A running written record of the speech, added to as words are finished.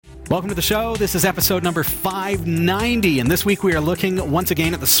Welcome to the show. This is episode number 590, and this week we are looking once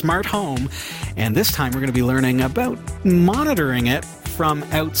again at the smart home, and this time we're going to be learning about monitoring it from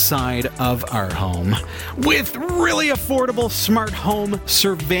outside of our home with really affordable smart home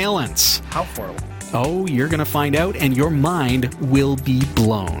surveillance. How affordable? Oh, you're going to find out, and your mind will be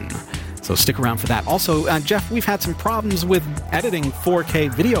blown. So stick around for that. Also, Jeff, we've had some problems with editing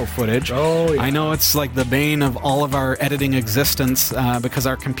 4K video footage. Oh, yeah. I know it's like the bane of all of our editing existence because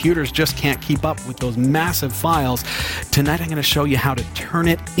our computers just can't keep up with those massive files. Tonight I'm going to show you how to turn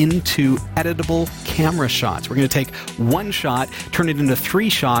it into editable camera shots. We're going to take one shot, turn it into 3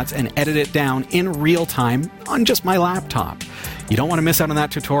 shots, and edit it down in real time on just my laptop. You don't want to miss out on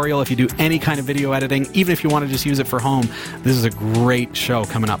that tutorial if you do any kind of video editing, even if you want to just use it for home. This is a great show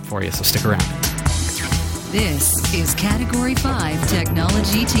coming up for you, so stick around. This is Category 5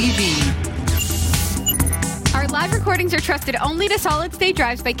 Technology TV. Our live recordings are trusted only to solid-state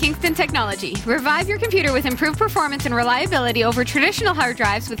drives by Kingston Technology. Revive your computer with improved performance and reliability over traditional hard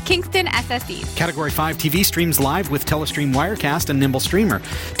drives with Kingston SSDs. Category 5 TV streams live with Telestream Wirecast and Nimble Streamer.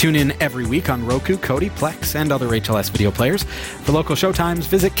 Tune in every week on Roku, Kodi, Plex, and other HLS video players. For local showtimes,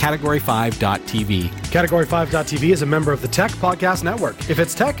 visit category5.tv. Category5.tv is a member of the Tech Podcast Network. If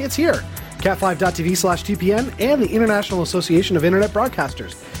it's tech, it's here. cat5.tv/TPN and the International Association of Internet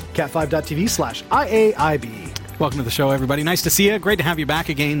Broadcasters. cat5.tv/IAIB. Welcome to the show, everybody. Nice to see you. Great to have you back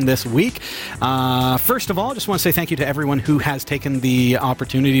again this week. First of all, just want to say thank you to everyone who has taken the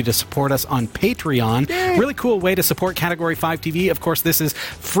opportunity to support us on Patreon. Yay. Really cool way to support Category 5 TV. Of course, this is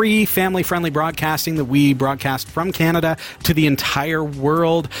free, family-friendly broadcasting that we broadcast from Canada to the entire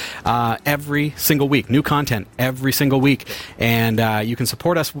world every single week. New content every single week. And you can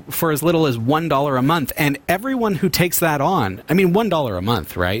support us for as little as $1 a month. And everyone who takes that on, I mean, $1 a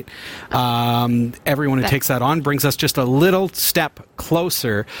month, right? Everyone who takes that on brings us just a little step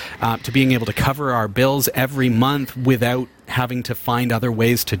closer to being able to cover our bills every month without having to find other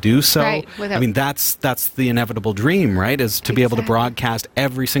ways to do so. Right, I mean, that's the inevitable dream, right? Is to be able to broadcast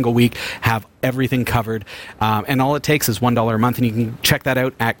every single week, have everything covered, and all it takes is $1 a month, and you can check that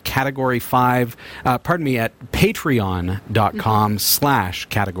out at Category5, at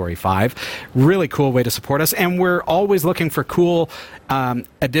patreon.com/Category5. Really cool way to support us, and we're always looking for cool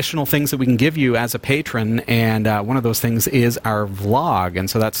additional things that we can give you as a patron, and one of those things is our vlog, and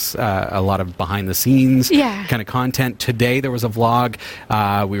so that's a lot of behind-the-scenes kind of content. Today there was a vlog.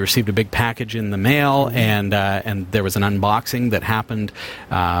 We received a big package in the mail, and there was an unboxing that happened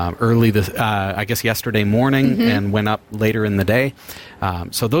early I guess yesterday morning and went up later in the day.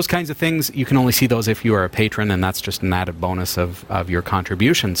 So those kinds of things, you can only see those if you are a patron, and that's just an added bonus of your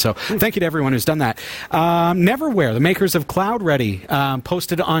contribution. So thank you to everyone who's done that. Neverwhere, the makers of Cloud Ready,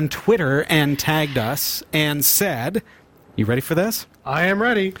 posted on Twitter and tagged us and said, you ready for this? I am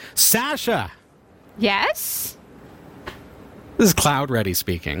ready. Sasha! Yes? This is Cloud Ready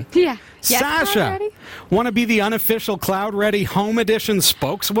speaking. Yeah. Sasha, want to be the unofficial Cloud Ready Home Edition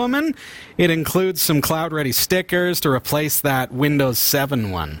spokeswoman? It includes some Cloud Ready stickers to replace that Windows 7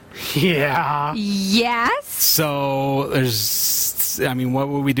 one. Yeah. Yes? So, what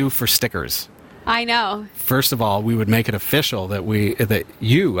would we do for stickers? I know. First of all, we would make it official that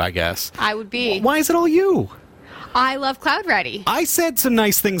you, I guess. I would be. Why is it all you? I love Cloud Ready. I said some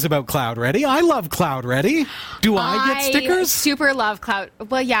nice things about Cloud Ready. I love Cloud Ready. Do I get stickers? I super love Cloud.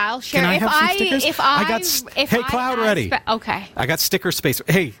 Well, yeah, I'll share. Can I have some stickers? Hey, Cloud Ready. Okay. I got sticker space.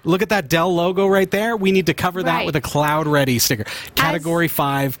 Hey, look at that Dell logo right there. We need to cover that with a Cloud Ready sticker. Category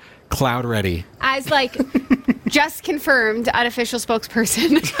 5 Cloud Ready. As just confirmed unofficial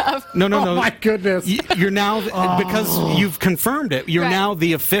spokesperson of... No. Oh my goodness. You're now, because you've confirmed it, you're now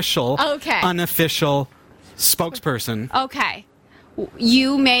the official, unofficial spokesperson. Okay.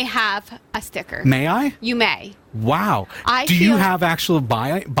 You may have a sticker. May I? You may. Wow. Do you have actual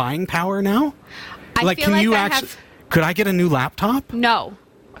buying power now? Could I get a new laptop? No.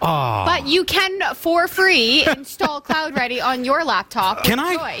 Oh. But you can, for free, install Cloud Ready on your laptop. Can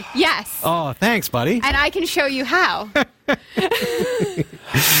I? Joy. Yes. Oh, thanks, buddy. And I can show you how.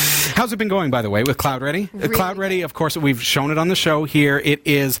 How's it been going, by the way, with Cloud Ready? Really Cloud Ready, of course, we've shown it on the show here. It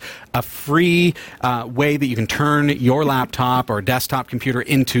is a free way that you can turn your laptop or desktop computer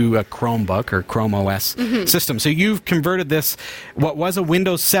into a Chromebook or Chrome OS system. So you've converted this, what was a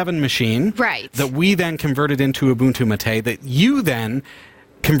Windows 7 machine, that we then converted into Ubuntu Mate, that you then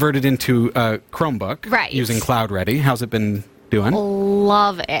converted into a Chromebook using Cloud Ready. How's it been doing?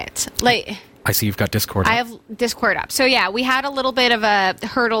 Love it. I see you've got Discord up. I have Discord up. So, yeah, we had a little bit of a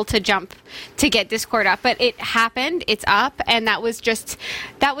hurdle to jump to get Discord up, but it happened. It's up, and that was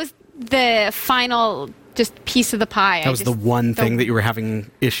the final just piece of the pie. That was the one thing that you were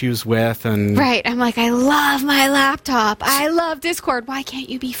having issues with, and right. I'm like, I love my laptop. I love Discord. Why can't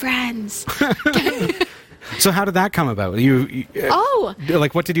you be friends? So how did that come about?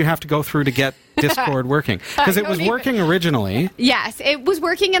 Like, what did you have to go through to get Discord working? Because it was working originally. Yes, it was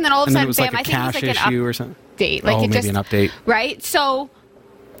working, and then all of a sudden, it was bam! like a I think it was cache like issue or something. Update. Like maybe an update. Right. So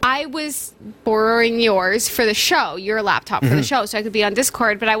I was borrowing yours for the show, your laptop for the show, so I could be on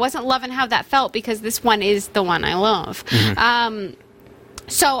Discord. But I wasn't loving how that felt because this one is the one I love.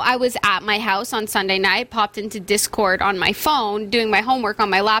 So I was at my house on Sunday night, popped into Discord on my phone, doing my homework on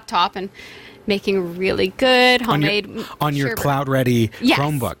my laptop, and making really good homemade on your cloud-ready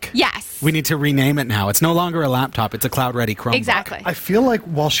Chromebook. Yes. We need to rename it now. It's no longer a laptop. It's a cloud-ready Chromebook. Exactly. I feel like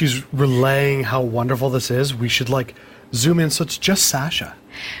while she's relaying how wonderful this is, we should like zoom in so it's just Sasha.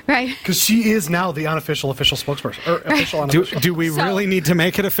 Right. Because she is now the official spokesperson. Or official, unofficial. Do we really need to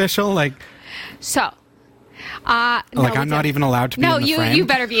make it official? I'm not even allowed to be in the frame? No, you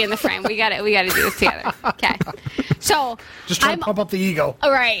better be in the frame. We got to do this together. Okay. So just trying to pump up the ego.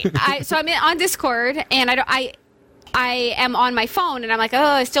 All right. So I'm on Discord, and I am on my phone, and I'm like, oh,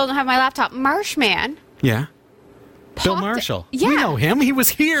 I still don't have my laptop. Marshman. Yeah. Bill Marshall. Yeah. We know him. He was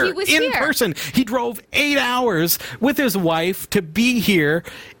here in person. He drove 8 hours with his wife to be here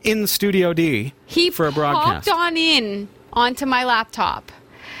in Studio D for a broadcast. He popped onto my laptop.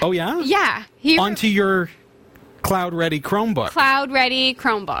 Oh, yeah? Yeah. Onto your cloud-ready Chromebook. Cloud-ready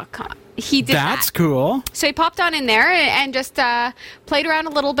Chromebook. He did That's cool. So he popped on in there and just played around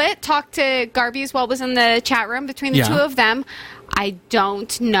a little bit, talked to Garby as well, was in the chat room between the two of them. I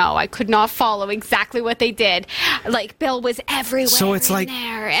don't know. I could not follow exactly what they did. Like, Bill was everywhere. So it's like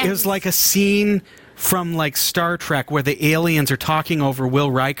it was like a scene from like Star Trek where the aliens are talking over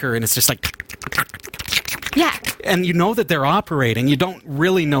Will Riker, and it's just like yeah. And you know that they're operating. You don't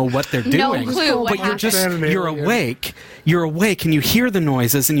really know what they're doing. No clue. But you're awake. You're awake, and you hear the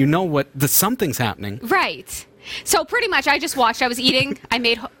noises, and you know something's happening. Right. So pretty much, I just watched. I was eating. I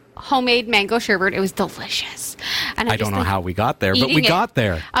made homemade mango sherbet. It was delicious. And I don't know how we got there, but we got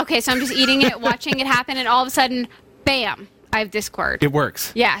there. Okay, so I'm just eating it, watching it happen, and all of a sudden, bam, I have Discord. It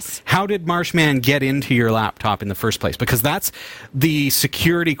works. Yes. How did Marshman get into your laptop in the first place? Because that's the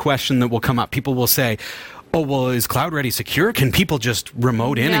security question that will come up. People will say, oh, well, is Cloud Ready secure? Can people just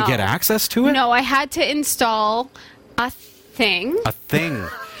remote in and get access to it? No, I had to install a thing. A thing.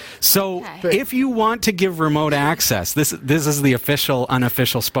 So if you want to give remote access, this is the official,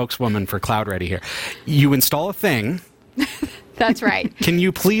 unofficial spokeswoman for Cloud Ready here. You install a thing. That's right. Can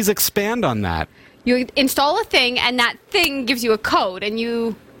you please expand on that? You install a thing, and that thing gives you a code, and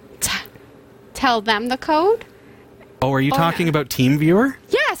you tell them the code. Oh, are you talking about TeamViewer?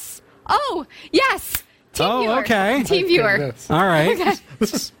 Yes. Oh, yes. TeamViewer. Oh, okay. TeamViewer. All right. Okay.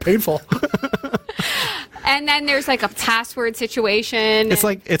 This is painful. And then there's like a password situation. It's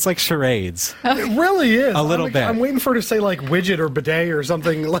like charades. It really is. A little bit. I'm waiting for her to say like widget or bidet or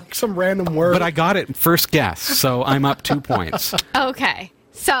something, like some random word. But I got it first guess, so I'm up 2 points. Okay.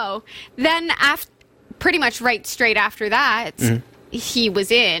 So then pretty much right straight after that, he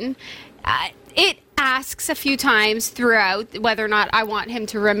was in. It asks a few times throughout whether or not I want him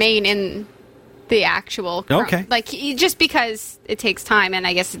to remain in the actual okay. Like, just because it takes time, and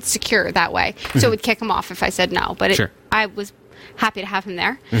I guess it's secure that way. So it would kick him off if I said no. But I was happy to have him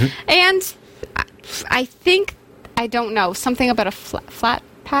there. And I think, I don't know, something about a flat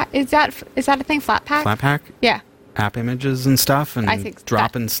pack. Is that a thing? Flat pack? Flat pack? Yeah. App images and stuff and I think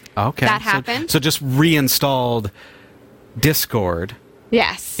dropping. Okay. That happened. So just reinstalled Discord.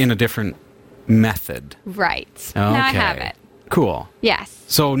 Yes. In a different method. Right. Okay. Now I have it. Cool. Yes.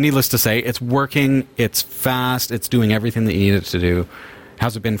 So needless to say, it's working, it's fast, it's doing everything that you need it to do.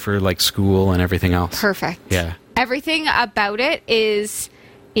 How's it been for like school and everything else? Perfect. Yeah. Everything about it is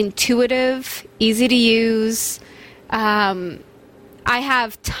intuitive, easy to use. I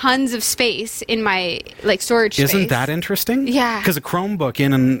have tons of space in my storage space. Isn't that interesting? Yeah. Because a Chromebook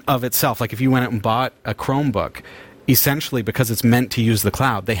in and of itself, like if you went out and bought a Chromebook, essentially because it's meant to use the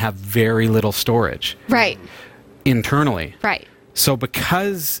cloud, they have very little storage. Right. Internally. Right. So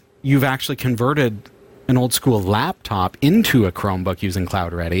because you've actually converted an old school laptop into a Chromebook using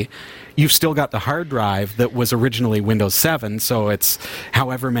Cloud Ready, you've still got the hard drive that was originally Windows 7, so it's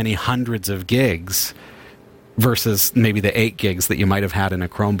however many hundreds of gigs versus maybe the 8 gigs that you might have had in a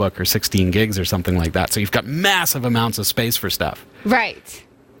Chromebook or 16 gigs or something like that. So you've got massive amounts of space for stuff. Right.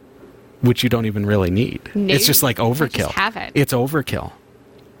 Which you don't even really need. No, it's just like overkill. just have it. It's overkill.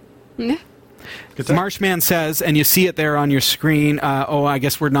 Yeah. Good stuff. Marshman says, and you see it there on your screen. I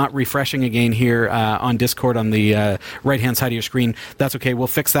guess we're not refreshing again here on Discord on the right-hand side of your screen. That's okay. We'll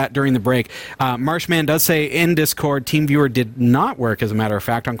fix that during the break. Marshman does say in Discord, TeamViewer did not work, as a matter of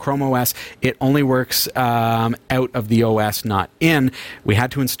fact. On Chrome OS, it only works out of the OS, not in. We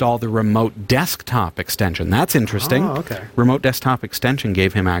had to install the remote desktop extension. That's interesting. Oh, okay. Remote desktop extension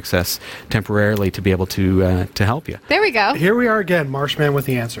gave him access temporarily to be able to help you. There we go. Here we are again, Marshman with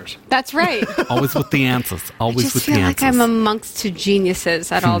the answers. That's right. Always with the answers. I Always just with feel the like answers. I'm amongst two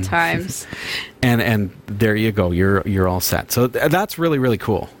geniuses at all times. And there you go. You're all set. So that's really, really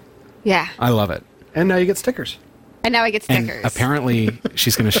cool. Yeah. I love it. And now you get stickers. And now I get stickers. And apparently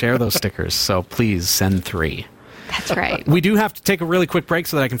she's going to share those stickers. So please send 3. That's right. We do have to take a really quick break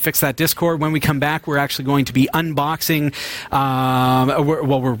so that I can fix that Discord. When we come back, we're actually going to be unboxing.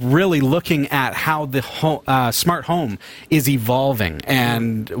 We're really looking at how the smart home is evolving.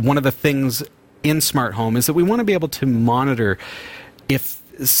 And one of the things in smart home is that we want to be able to monitor if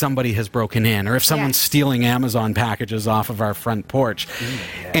somebody has broken in or if someone's stealing Amazon packages off of our front porch.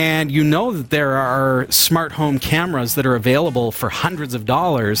 And you know that there are smart home cameras that are available for hundreds of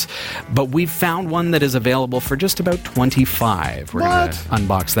dollars, but we've found one that is available for just about $25. We're going to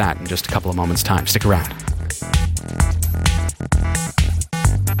unbox that in just a couple of moments' time. Stick around.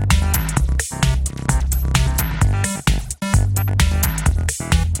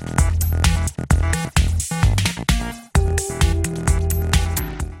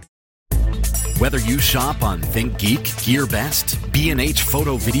 Whether you shop on ThinkGeek, GearBest, B&H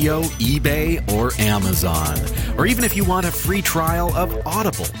Photo Video, eBay, or Amazon, or even if you want a free trial of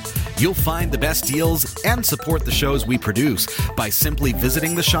Audible, you'll find the best deals and support the shows we produce by simply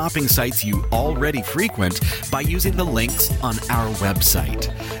visiting the shopping sites you already frequent by using the links on our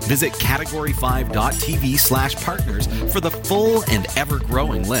website. Visit category5.tv/partners for the full and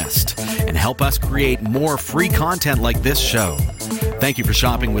ever-growing list and help us create more free content like this show. Thank you for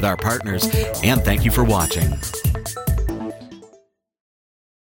shopping with our partners, and thank you for watching.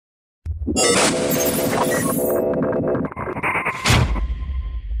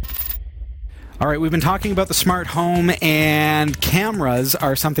 All right, we've been talking about the smart home, and cameras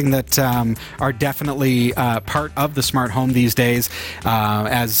are something that are definitely part of the smart home these days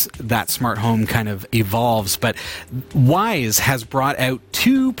as that smart home kind of evolves. But Wyze has brought out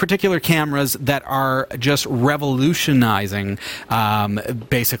 2 particular cameras that are just revolutionizing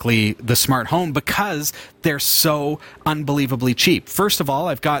basically the smart home because they're so unbelievably cheap. First of all,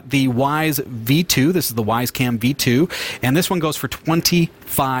 I've got the Wyze V2. This is the Wyze Cam V2, and this one goes for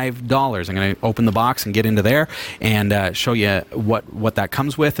 $25. I'm going to open the box and get into there and show you what that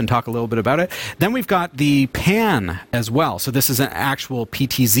comes with and talk a little bit about it. Then we've got the Pan as well. So this is an actual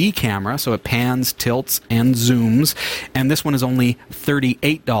PTZ camera, so it pans, tilts, and zooms, and this one is only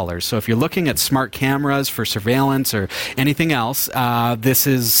 $38. So if you're looking at smart cameras for surveillance or anything else, this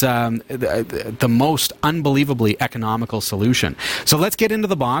is the most unbelievably economical solution. So let's get into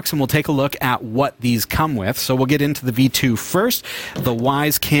the box and we'll take a look at what these come with. So we'll get into the V2 first, the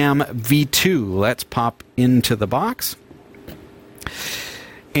Wyze Cam V2. Let's pop into the box.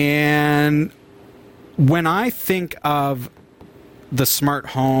 And when I think of the smart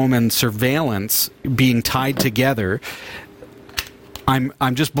home and surveillance being tied together, I'm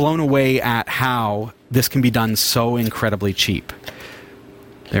just blown away at how this can be done so incredibly cheap.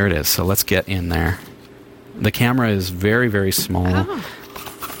 There it is. So let's get in there. The camera is very, very small. Oh.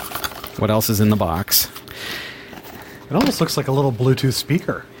 What else is in the box? It almost looks like a little Bluetooth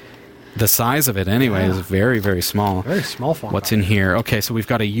speaker. The size of it, anyway, is very, very small. Very small form. What's in here? Okay, so we've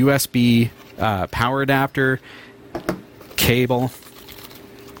got a USB power adapter, cable.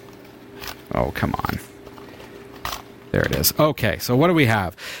 Oh, come on. There it is. Okay, so what do we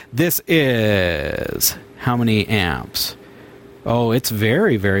have? This is how many amps? Oh, it's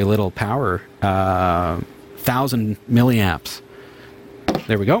very, very little power. 1,000 milliamps.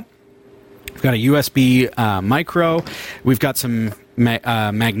 There we go. We've got a USB micro. We've got some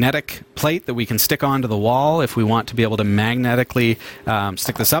magnetic plate that we can stick onto the wall if we want to be able to magnetically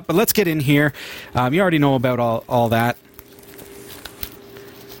stick this up. But let's get in here. You already know about all that.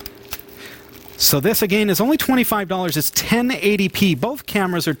 So this, again, is only $25. It's 1080p. Both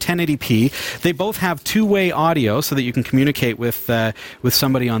cameras are 1080p. They both have two-way audio so that you can communicate with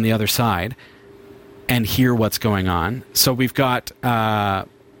somebody on the other side and hear what's going on. So we've got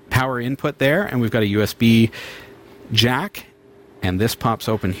power input there, and we've got a USB jack, and this pops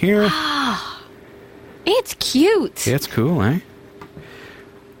open here. It's cute. It's cool, eh?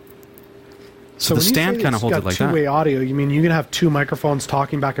 So the stand kind of holds it like that. Two-way audio, you mean you can have two microphones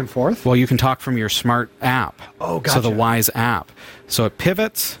talking back and forth? Well, you can talk from your smart app. Oh, gotcha. So the Wyze app. So it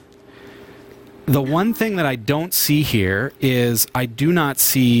pivots, The one thing that I don't see here is I do not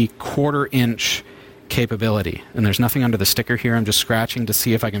see 1/4 inch capability, and there's nothing under the sticker here. I'm just scratching to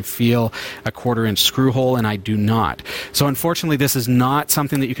see if I can feel a 1/4 inch screw hole, and I do not. So unfortunately, this is not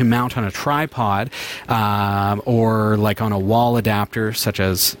something that you can mount on a tripod or like on a wall adapter, such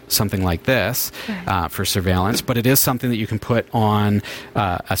as something like this for surveillance, but it is something that you can put on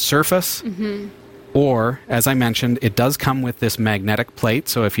a surface. Or, as I mentioned, it does come with this magnetic plate,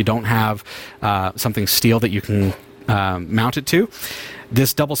 so if you don't have something steel that you can mount it to,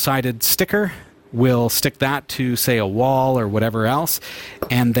 this double-sided sticker will stick that to, say, a wall or whatever else.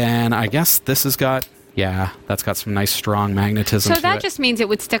 And then I guess this has got, that's got some nice strong magnetism So to that it. just means it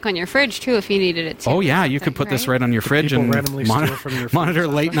would stick on your fridge, too, if you needed it to. Oh, yeah, you could put this right on your fridge people and randomly steal from your fridge. monitor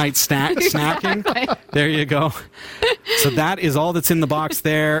late-night snacking. There you go. So that is all that's in the box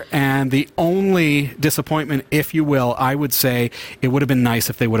there. And the only disappointment, if you will, I would say it would have been nice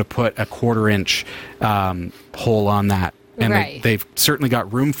if they would have put a 1/4 inch hole on that. And they've certainly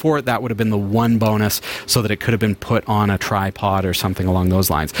got room for it. That would have been the one bonus, so that it could have been put on a tripod or something along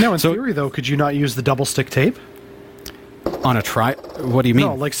those lines. Now, in theory, though, could you not use the double stick tape? On a what do you mean?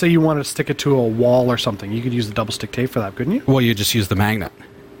 No, like say you wanted to stick it to a wall or something. You could use the double stick tape for that, couldn't you? Well, you just use the magnet.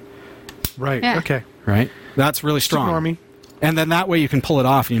 Right, Yeah. okay. Right? That's really strong. Ignore me. And then that way you can pull it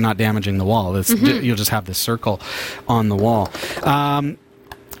off and you're not damaging the wall. You'll just have this circle on the wall.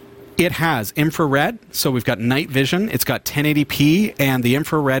 It has infrared, so we've got night vision. It's got 1080p, and the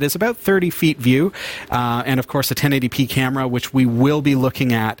infrared is about 30 feet view. And, of course, a 1080p camera, which we will be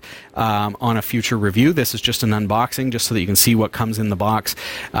looking at on a future review. This is just an unboxing, just so that you can see what comes in the box.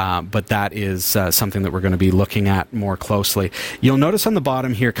 But that is something that we're going to be looking at more closely. You'll notice on the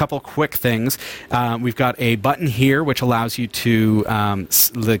bottom here a couple quick things. We've got a button here, which allows you to,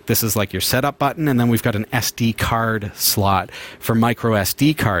 this is like your setup button, and then we've got an SD card slot for micro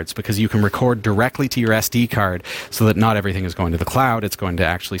SD cards, because you can record directly to your SD card, so that not everything is going to the cloud. It's going to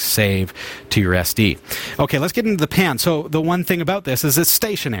actually save to your SD. Okay, let's get into the pan. So the one thing about this is it's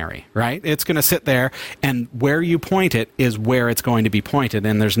stationary, right? It's going to sit there, and where you point it is where it's going to be pointed,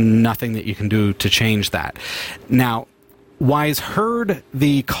 and there's nothing that you can do to change that. Now, Wise heard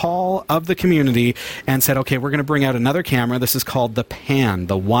the call of the community and said, okay, we're going to bring out another camera. This is called the Pan,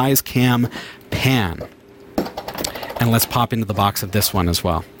 the Wise Cam Pan. And let's pop into the box of this one as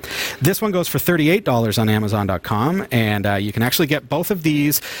well. This one goes for $38 on Amazon.com, and you can actually get both of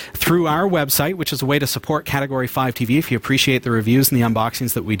these through our website, which is a way to support Category 5 TV. If you appreciate the reviews and the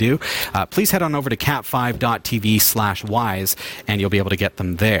unboxings that we do, please head on over to cat5.tv/wise, and you'll be able to get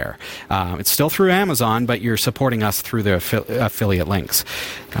them there. It's still through Amazon, but you're supporting us through the affiliate links.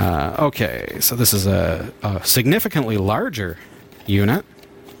 Okay, so this is a significantly larger unit.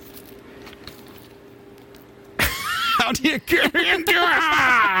 How do you get into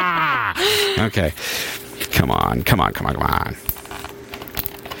it? Okay. Come on.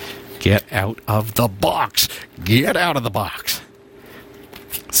 Get out of the box. Get out of the box.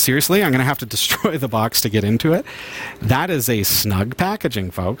 Seriously, I'm going to have to destroy the box to get into it. That is a snug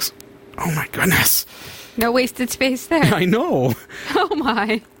packaging, folks. Oh, my goodness. No wasted space there. I know. Oh,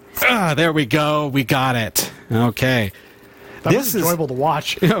 my. There we go. We got it. Okay. That was enjoyable to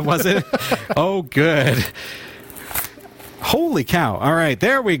watch. Was it? Oh, good. Holy cow. All right,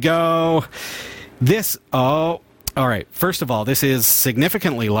 there we go. All right. First of all, this is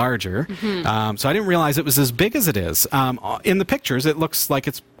significantly larger. So I didn't realize it was as big as it is. In the pictures, it looks like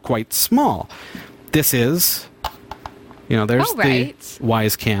it's quite small. This is, there's the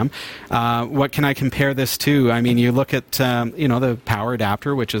Wise Cam. What can I compare this to? I mean, you look at, the power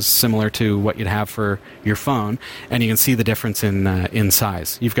adapter, which is similar to what you'd have for your phone, and you can see the difference in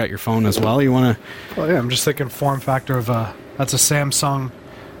size. You've got your phone as well. You want to... Well, yeah, I'm just thinking form factor of that's a Samsung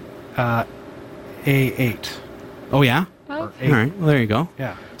A8. Oh, yeah? Or All right, well, there you go.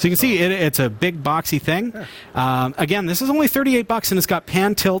 Yeah. So you can see it's a big boxy thing. Yeah. Again, this is only $38, and it's got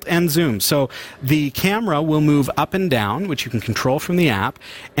pan, tilt, and zoom. So the camera will move up and down, which you can control from the app,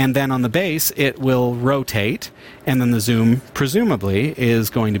 and then on the base it will rotate, and then the zoom, presumably,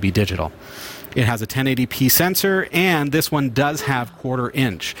 is going to be digital. It has a 1080p sensor, and this one does have 1/4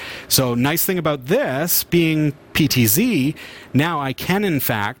 inch. So nice thing about this being PTZ, now I can, in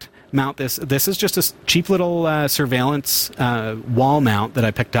fact, mount this. This is just a cheap little surveillance wall mount that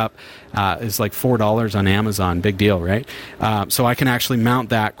I picked up. It's like $4 on Amazon. Big deal, right? So I can actually mount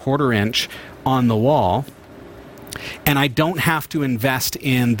that 1/4 inch on the wall And I don't have to invest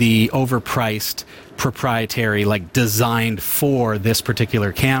in the overpriced proprietary, like designed for this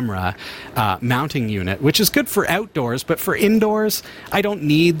particular camera mounting unit, which is good for outdoors, but for indoors, I don't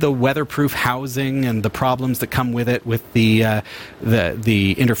need the weatherproof housing and the problems that come with it, with the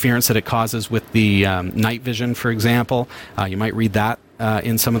interference that it causes with the night vision, for example. You might read that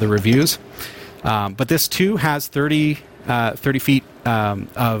in some of the reviews. But this too has 30 feet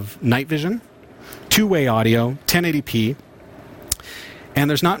of night vision, two-way audio, 1080p, and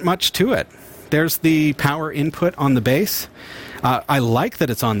there's not much to it. There's the power input on the base. I like that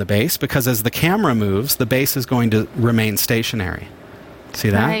it's on the base because as the camera moves, the base is going to remain stationary. See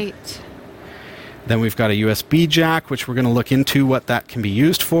that? Right. Then we've got a USB jack, which we're going to look into what that can be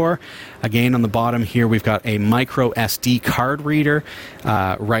used for. Again, on the bottom here, we've got a micro SD card writer,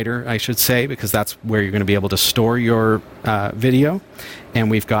 I should say, because that's where you're going to be able to store your video.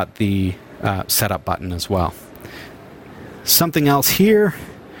 And we've got the setup button as well. Something else here,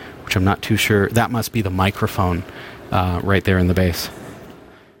 which I'm not too sure, that must be the microphone right there in the base.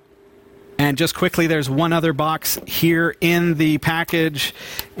 And just quickly, there's one other box here in the package,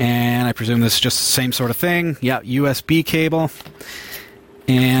 and I presume this is just the same sort of thing. Yeah, USB cable,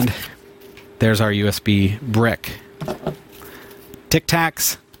 and there's our USB brick. Tic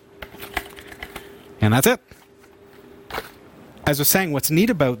Tacs, and that's it. As I was saying, what's neat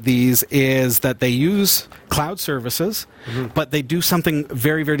about these is that they use cloud services, but they do something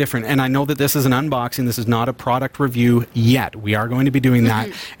very, very different. And I know that this is an unboxing. This is not a product review yet. We are going to be doing that.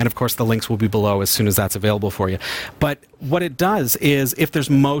 And, of course, the links will be below as soon as that's available for you. But what it does is if there's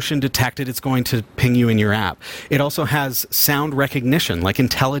motion detected, it's going to ping you in your app. It also has sound recognition, like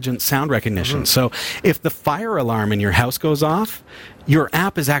intelligent sound recognition. So if the fire alarm in your house goes off, your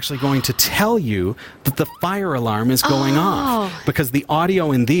app is actually going to tell you that the fire alarm is going off, because the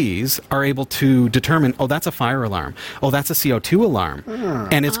audio in these are able to determine, oh, that's a fire alarm. Oh, that's a CO2 alarm.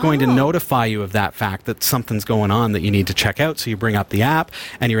 And it's going to notify you of that fact that something's going on that you need to check out. So you bring up the app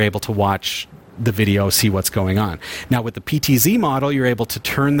and you're able to watch the video, see what's going on. Now, with the PTZ model, you're able to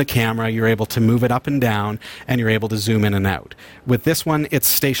turn the camera, you're able to move it up and down, and you're able to zoom in and out. With this one, it's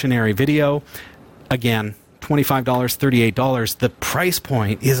stationary video. Again, $25, $38. The price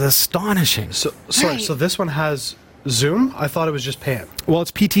point is astonishing. So this one has zoom? I thought it was just pan. Well,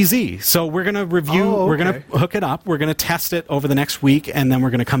 it's PTZ. So we're going to review, we're going to hook it up, we're going to test it over the next week, and then we're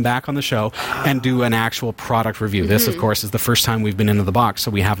going to come back on the show and do an actual product review. This, of course, is the first time we've been into the box,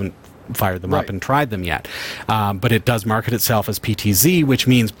 so we haven't fired them up and tried them yet. But it does market itself as PTZ, which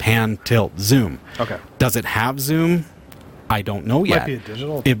means pan, tilt, zoom. Okay. Does it have zoom? I don't know yet. Might be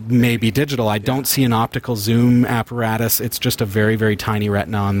digital. It may be digital. I don't see an optical zoom apparatus. It's just a very, very tiny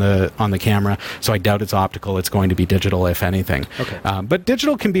retina on the camera, so I doubt it's optical. It's going to be digital, if anything. Okay. But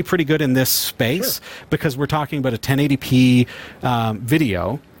digital can be pretty good in this space because we're talking about a 1080p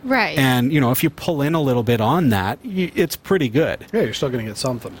video. Right. And, if you pull in a little bit on that, it's pretty good. Yeah, you're still going to get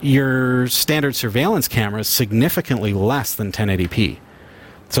something. Your standard surveillance camera is significantly less than 1080p.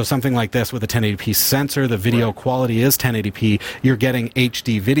 So something like this with a 1080p sensor, the video quality is 1080p, you're getting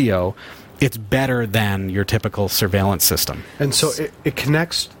HD video. It's better than your typical surveillance system. And so it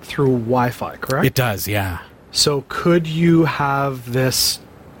connects through Wi-Fi, correct? It does, yeah. So could you have this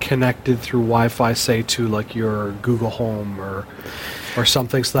connected through Wi-Fi, say, to like your Google Home or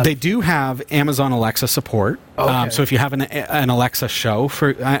something? So that they do have Amazon Alexa support. Okay. So if you have an Alexa show,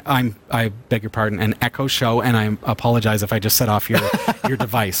 I beg your pardon, an Echo show, and I apologize if I just set off your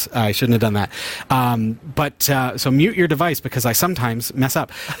device. I shouldn't have done that. So mute your device because I sometimes mess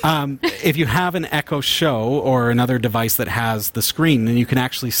up. If you have an Echo show or another device that has the screen, then you can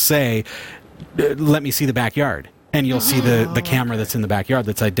actually say, let me see the backyard. And you'll see the camera that's in the backyard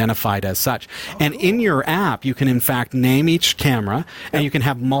that's identified as such. And in your app, you can, in fact, name each camera, and you can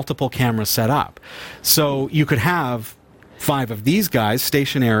have multiple cameras set up. So you could have 5 of these guys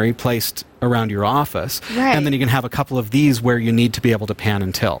stationary placed around your office, and then you can have a couple of these where you need to be able to pan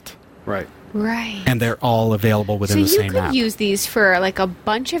and tilt. Right. Right. And they're all available within the same app. So you could use these for like a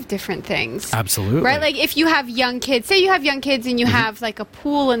bunch of different things. Absolutely. Right? Like if you have young kids, say you have young kids and you have like a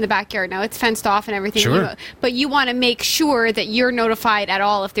pool in the backyard. Now it's fenced off and everything. Sure. But you want to make sure that you're notified at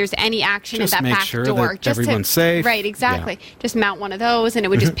all if there's any action just in that make back sure door. That everyone's safe. Right, exactly. Yeah. Just mount one of those and it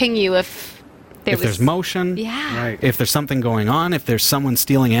would just ping you if there's motion, if there's something going on, if there's someone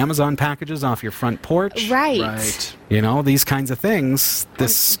stealing Amazon packages off your front porch. Right. These kinds of things,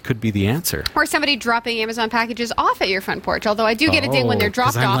 this could be the answer. Or somebody dropping Amazon packages off at your front porch, although I do get a ding when they're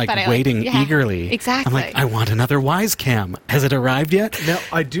dropped off. I'm waiting eagerly. Exactly. I'm like, I want another Wise Cam. Has it arrived yet? Now,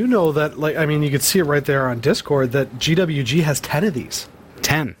 I do know that, you could see it right there on Discord, that GWG has 10 of these.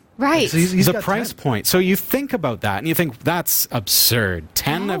 10. Right. So he's the got price 10. point. So you think about that and you think that's absurd.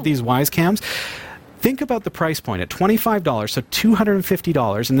 10 of these Wise cams. Think about the price point at $25, so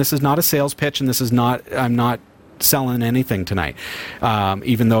 $250, and this is not a sales pitch, and this is not, I'm not selling anything tonight.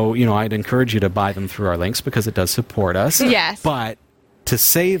 Even though, I'd encourage you to buy them through our links because it does support us. Yes. But to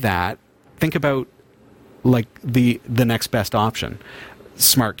say that, think about like the next best option.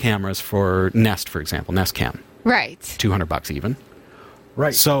 Smart cameras for Nest, for example, Nest Cam. Right. $200 even.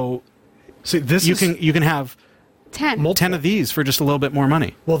 Right. So See, this you is, can have 10. 10 of these for just a little bit more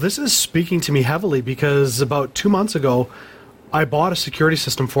money. well, this is speaking to me heavily because about 2 months ago, I bought a security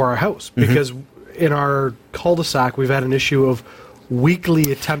system for our house because in our cul-de-sac, we've had an issue of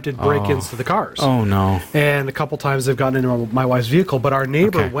weekly attempted break-ins to the cars. Oh, no. And a couple times they've gotten into my wife's vehicle, but our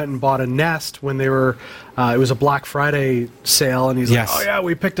neighbor Okay. went and bought a Nest when they were, it was a Black Friday sale, and he's Yes. like, oh yeah,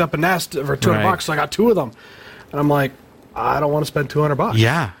 we picked up a Nest for $200, Right. so I got 2 of them. And I'm like, I don't want to spend $200.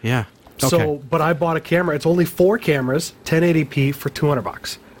 Yeah. So, Okay. but I bought a camera. It's only 4 cameras, 1080p for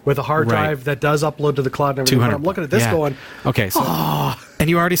 $200 with a hard Right. drive that does upload to the cloud and everything. But I'm looking at this Yeah. going, Okay, so and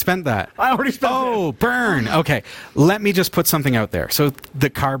you already spent that. I already spent Oh, burn. Okay, let me just put something out there. So the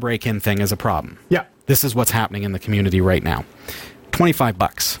car break-in thing is a problem. Yeah. This is what's happening in the community right now.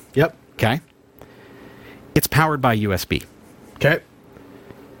 $25. Yep. Okay. It's powered by USB. Okay.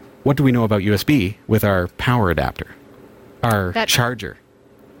 What do we know about USB with our power adapter? Our That- charger.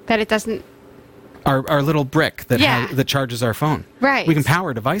 That it doesn't. Our little brick that Yeah. that charges our phone. Right. We can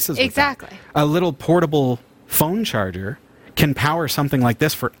power devices with that. Exactly. A little portable phone charger can power something like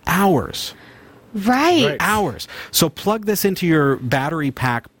this for hours. Right. Right. Hours. So plug this into your battery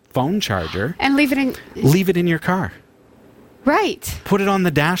pack phone charger, And leave it in. leave it in your car. Right. Put it on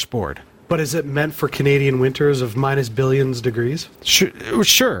the dashboard. But is it meant for Canadian winters of minus billions degrees?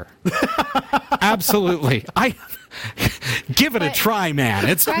 Sure. Absolutely. Give it a But- try, man.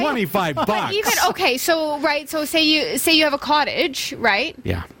 It's Right? $25 bucks. But even okay, so say you have a cottage, right?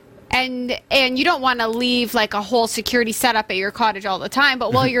 Yeah. And you don't want to leave like a whole security setup at your cottage all the time,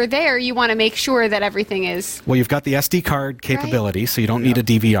 but while you're there, you want to make sure that everything is Well, you've got the SD card capability, so you don't need a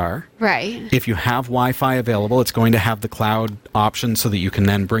DVR. right. If you have Wi-Fi available, it's going to have the cloud option so that you can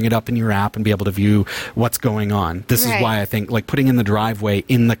then bring it up in your app and be able to view what's going on. This is Right. why I think like putting in the driveway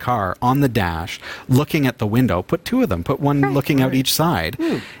in the car on the dash, looking at the window, put 2 of them, put one looking out each side.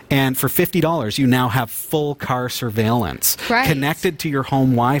 And for $50, you now have full car surveillance Right. connected to your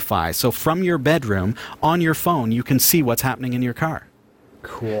home Wi-Fi. So from your bedroom on your phone, you can see what's happening in your car.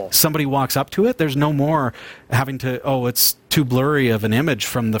 Cool. Somebody walks up to it, there's no more having to, it's too blurry of an image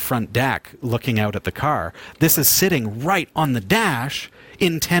from the front deck looking out at the car. This is sitting right on the dash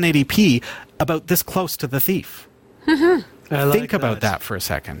in 1080p about this close to the thief. I like Think about that for a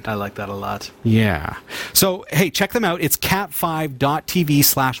second. I like that a lot. Yeah. So, hey, check them out. It's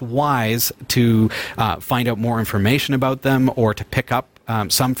cat5.tv/wise to find out more information about them or to pick up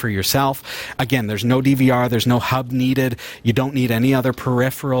some for yourself. Again, there's no DVR, there's no hub needed. You don't need any other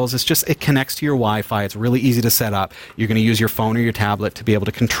peripherals. It's just, it connects to your Wi-Fi. It's really easy to set up. You're going to use your phone or your tablet to be able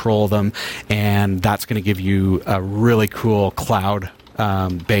to control them, and that's going to give you a really cool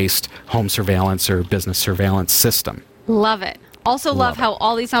cloud-based home surveillance or business surveillance system. Love it. Also love Love how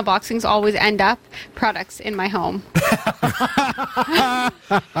all these unboxings always end up products in my home. You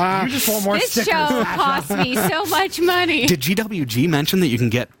just want more This stickers. show costs me so much money. Did GWG mention that you can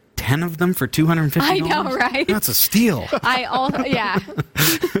get 10 of them for $250? I know, right? That's a steal. I also yeah.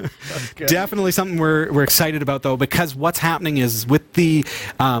 Definitely something we're excited about, though, because what's happening is with the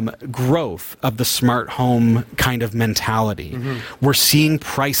growth of the smart home kind of mentality, we're seeing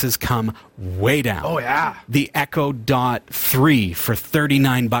prices come way down. Oh, yeah. The Echo Dot 3 for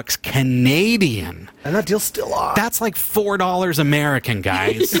 $39 Canadian. And that deal's still on. That's like $4 American,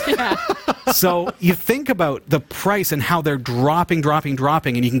 guys. So you think about the price and how they're dropping,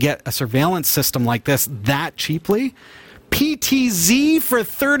 and you can get a surveillance system like this that cheaply. PTZ for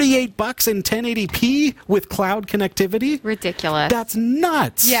 $38 in 1080p with cloud connectivity. Ridiculous. That's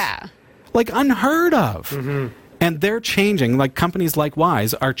nuts. yeah. Like unheard of. And they're changing, like companies like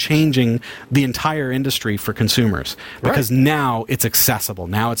Wise are changing the entire industry for consumers because now it's accessible.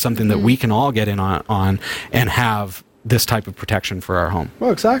 Now it's something that we can all get in on and have this type of protection for our home.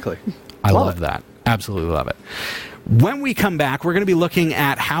 Well, exactly. I Love love it. that. Absolutely love it. When we come back, we're going to be looking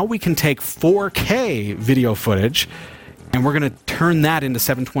at how we can take 4K video footage and we're going to turn that into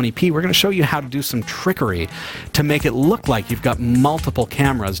 720p. We're going to show you how to do some trickery to make it look like you've got multiple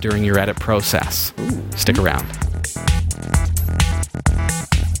cameras during your edit process. Stick around.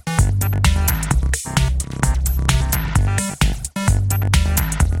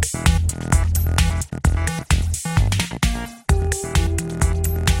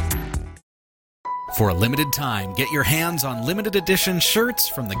 For a limited time, get your hands on limited edition shirts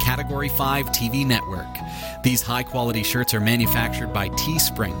from the Category 5 TV network. These high-quality shirts are manufactured by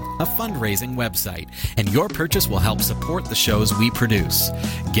Teespring, a fundraising website, and your purchase will help support the shows we produce.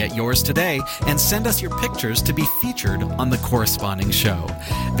 Get yours today and send us your pictures to be featured on the corresponding show.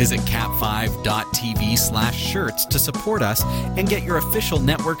 Visit cat5.tv/shirts to support us and get your official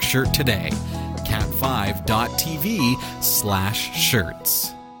network shirt today.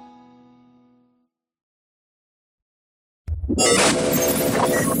 cat5.tv/shirts.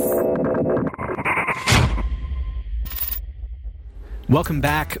 Welcome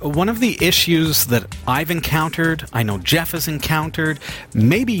back. One of the issues that I've encountered, I know Jeff has encountered,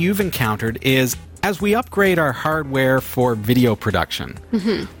 maybe you've encountered, is as we upgrade our hardware for video production,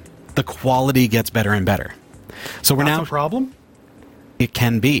 the quality gets better and better. So we're That's now a problem? It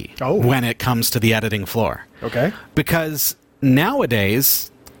can be Oh. when it comes to the editing floor. Okay. Because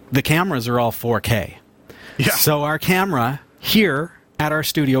nowadays, the cameras are all 4K. Yeah. So our camera here at our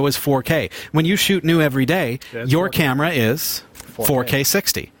studio is 4K. When you shoot new every day, Yeah, it's your 4K. camera is 4K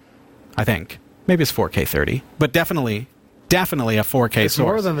 60, I think. Maybe it's 4K 30, but definitely a 4K It's source.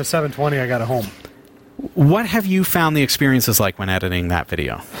 more than the 720 I got at home. What have you found the experiences like when editing that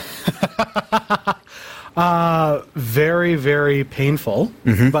video? Very, very painful,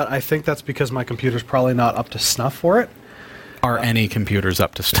 but I think that's because my computer's probably not up to snuff for it. Are any computers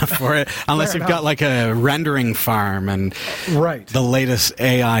up to stuff for it? Unless Fair you've got enough. like a rendering farm and Right. the latest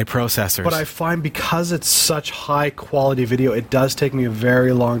AI processors. But I find because it's such high quality video, it does take me a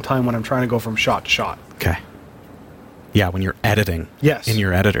very long time when I'm trying to go from shot to shot. Okay. Yeah, when you're editing Yes. in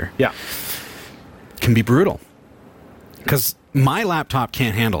your editor. Yeah. It can be brutal. Because my laptop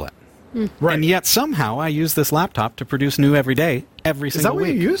can't handle it. Right. And yet somehow I use this laptop to produce new every day, every single that what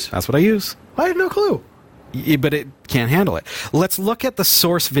week. you use? That's what I use. I had no clue. But it can't handle it. Let's look at the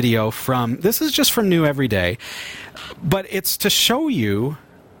source video from, this is just from New Every Day, but it's to show you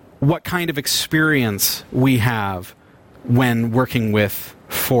what kind of experience we have when working with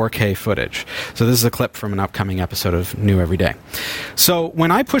 4K footage. So this is a clip from an upcoming episode of New Every Day. So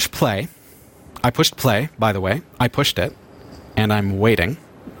when I pushed play, by the way, I pushed it, and I'm waiting.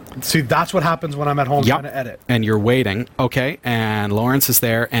 See, that's what happens when I'm at home trying to edit. And you're waiting. Okay, and Lawrence is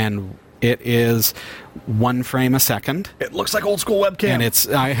there, and it is 1 frame a second. It looks like old school webcam. And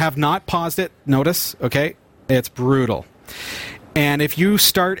I have not paused it. Notice, okay? It's brutal. And if you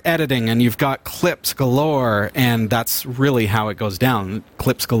start editing and you've got clips galore, and that's really how it goes down,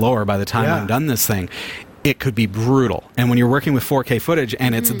 clips galore by the time I'm done this thing, it could be brutal. And when you're working with 4K footage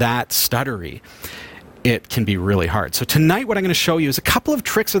and it's that stuttery, it can be really hard. So tonight what I'm going to show you is a couple of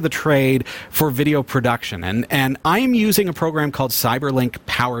tricks of the trade for video production. And I am using a program called CyberLink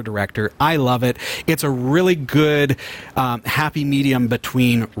Power Director. I love it. It's a really good happy medium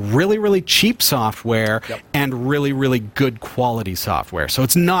between really, really cheap software and really, really good quality software. So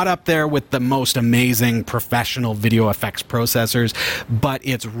it's not up there with the most amazing professional video effects processors, but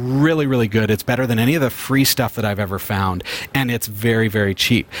it's really, really good. It's better than any of the free stuff that I've ever found, and it's very, very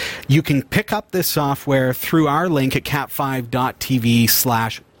cheap. You can pick up this software through our link at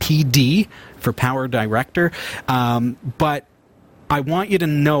cat5.tv/PD for Power Director. But I want you to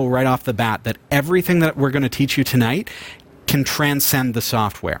know right off the bat that everything that we're going to teach you tonight can transcend the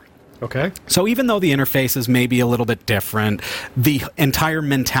software. Okay. So even though the interfaces may be a little bit different, the entire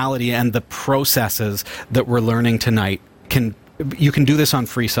mentality and the processes that we're learning tonight you can do this on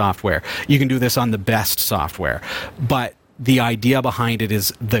free software. You can do this on the best software. But the idea behind it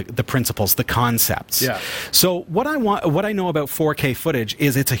is the principles, the concepts. Yeah. So what I know about 4K footage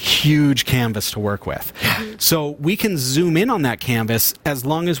is it's a huge canvas to work with. So we can zoom in on that canvas as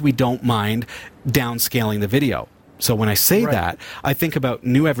long as we don't mind downscaling the video. So when I say that, I think about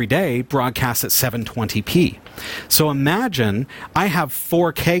New Every Day broadcasts at 720p. So imagine I have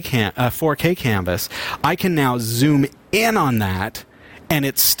 4K canvas. I can now zoom in on that, and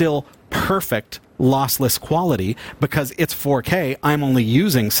it's still perfect lossless quality because it's 4K. I'm only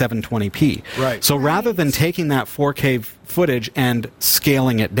using 720p. Right. So rather than taking that 4K footage and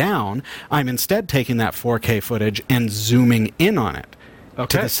scaling it down, I'm instead taking that 4K footage and zooming in on it.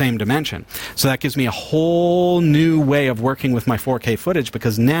 To the same dimension. So that gives me a whole new way of working with my 4K footage,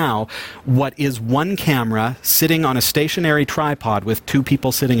 because now what is one camera sitting on a stationary tripod with 2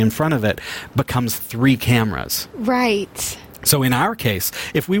 people sitting in front of it becomes 3 cameras. Right. So in our case,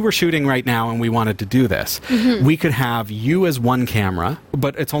 if we were shooting right now and we wanted to do this, we could have you as one camera,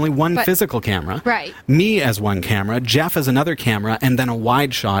 but it's only one physical camera. Right. Me as one camera, Jeff as another camera, and then a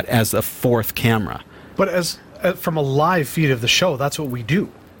wide shot as a 4th camera. But as from a live feed of the show, that's what we do.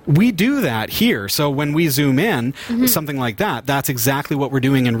 We do that here. So when we zoom in, something like that, that's exactly what we're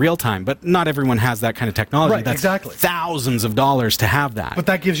doing in real time. But not everyone has that kind of technology. Right, that's exactly. thousands of dollars to have that. But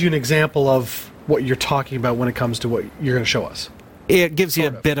that gives you an example of what you're talking about when it comes to what you're going to show us. It gives you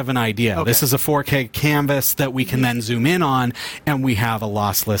a bit of an idea. Okay. This is a 4K canvas that we can then zoom in on, and we have a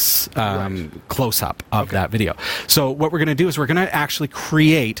lossless close-up of that video. So what we're going to do is we're going to actually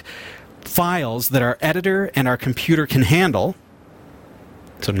create files that our editor and our computer can handle.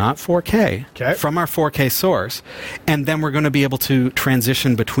 So not 4K, from our 4K source, and then we're going to be able to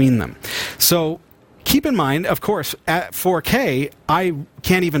transition between them. So keep in mind, of course, at 4K, I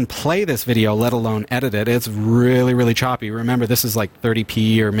can't even play this video, let alone edit it. It's really, really choppy. Remember, this is like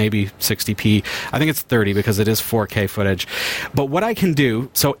 30p or maybe 60p. I think it's 30 because it is 4K footage. But what I can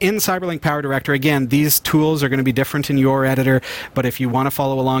do, so in Cyberlink Power Director, again, these tools are going to be different in your editor, but if you want to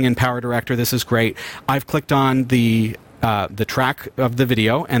follow along in Power Director, this is great. I've clicked on the track of the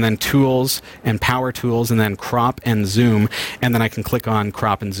video, and then tools and power tools, and then crop and zoom, and then I can click on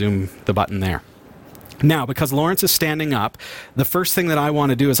crop and zoom, the button there. Now, because Lawrence is standing up, the first thing that I want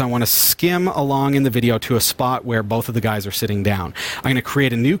to do is I want to skim along in the video to a spot where both of the guys are sitting down. I'm going to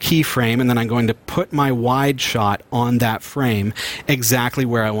create a new keyframe, and then I'm going to put my wide shot on that frame exactly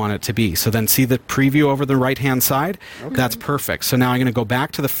where I want it to be. So then see the preview over the right-hand side? Okay. That's perfect. So now I'm going to go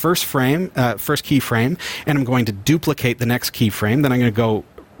back to the first keyframe, and I'm going to duplicate the next keyframe. Then I'm going to go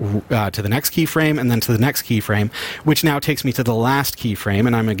to the next keyframe, and then to the next keyframe, which now takes me to the last keyframe,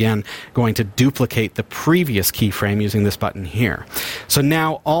 and I'm again going to duplicate the previous keyframe using this button here. So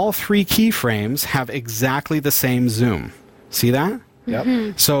now all three keyframes have exactly the same zoom. See that?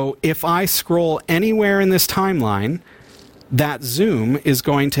 Yep. So if I scroll anywhere in this timeline, that zoom is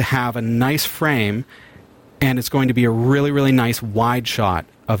going to have a nice frame, and it's going to be a really, really nice wide shot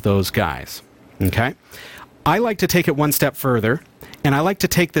of those guys. Okay? I like to take it one step further, and I like to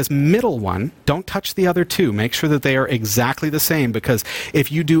take this middle one. Don't touch the other two. Make sure that they are exactly the same, because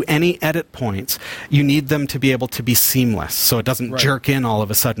if you do any edit points, you need them to be able to be seamless, so it doesn't jerk in all of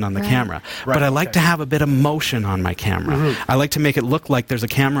a sudden on the camera. But I like to have a bit of motion on my camera. I like to make it look like there's a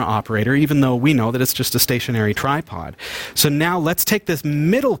camera operator, even though we know that it's just a stationary tripod. So now let's take this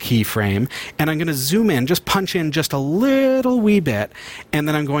middle keyframe, and I'm going to zoom in, just punch in just a little wee bit, and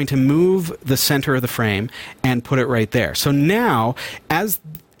then I'm going to move the center of the frame and put it right there. So now, as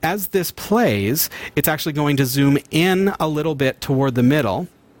this plays, it's actually going to zoom in a little bit toward the middle,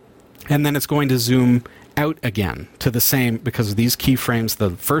 and then it's going to zoom out again to the same, because these keyframes,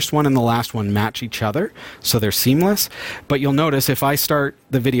 the first one and the last one, match each other, so they're seamless. But you'll notice if I start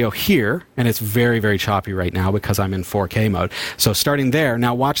the video here, and it's very, very choppy right now because I'm in 4K mode, so starting there,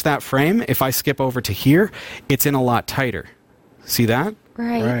 now watch that frame. If I skip over to here, it's in a lot tighter. See that?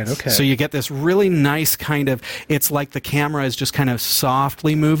 Right. Okay. So you get this really nice kind of, it's like the camera is just kind of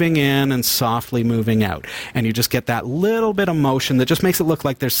softly moving in and softly moving out. And you just get that little bit of motion that just makes it look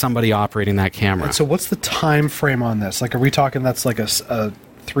like there's somebody operating that camera. And so what's the time frame on this? Like, are we talking that's like a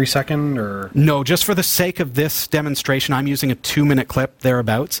 3 second or? No, just for the sake of this demonstration, I'm using a 2-minute clip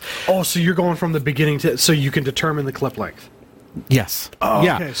thereabouts. Oh, so you're going from the beginning to, so you can determine the clip length. Yes. Oh,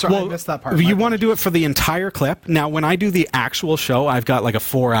 yeah. okay. Sorry, I missed that part. You want to do it for the entire clip. Now, when I do the actual show, I've got like a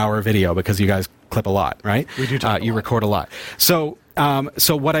 4-hour video because you guys clip a lot, right? We do talk you record a lot. So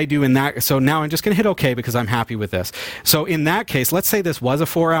what I do in that, so now I'm just going to hit OK because I'm happy with this. So in that case, let's say this was a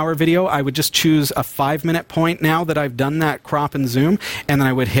 4-hour video. I would just choose a 5-minute point now that I've done that crop and zoom, and then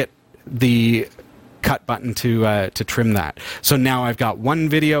I would hit the cut button to trim that. So now I've got one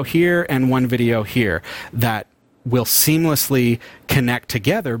video here and one video here that will seamlessly connect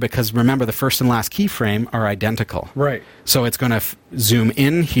together, because remember, the first and last keyframe are identical. Right. So it's going to zoom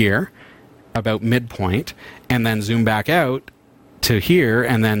in here about midpoint, and then zoom back out to here,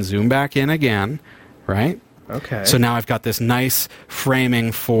 and then zoom back in again, right? Okay. So now I've got this nice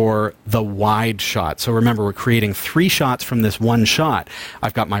framing for the wide shot. So remember, we're creating 3 shots from this one shot.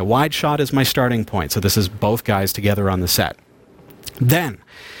 I've got my wide shot as my starting point. So this is both guys together on the set. Then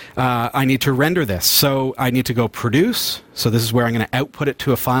I need to render this. So I need to go produce. So this is where I'm going to output it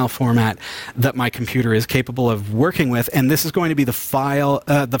to a file format that my computer is capable of working with. And this is going to be the file,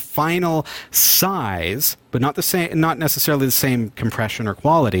 the final size, but not necessarily the same compression or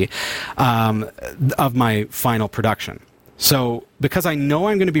quality of my final production. So because I know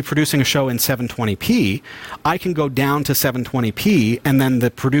I'm going to be producing a show in 720p, I can go down to 720p, and then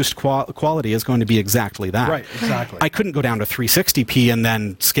the produced quality is going to be exactly that. Right, exactly. I couldn't go down to 360p and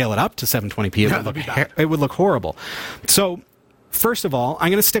then scale it up to 720p. It would look horrible. So first of all, I'm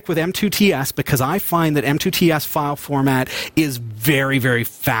going to stick with M2TS because I find that M2TS file format is very, very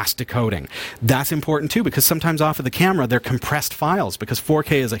fast decoding. That's important too because sometimes off of the camera they're compressed files because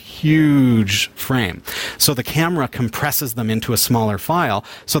 4K is a huge frame. So the camera compresses them into a smaller file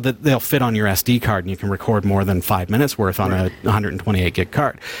so that they'll fit on your SD card and you can record more than 5 minutes worth on a 128 gig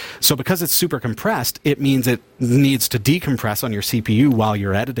card. So because it's super compressed, it means it needs to decompress on your CPU while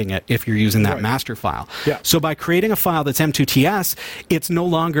you're editing it if you're using that master file. Yeah. So by creating a file that's M2TS, it's no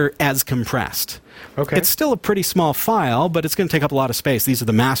longer as compressed. Okay. It's still a pretty small file, but it's going to take up a lot of space. These are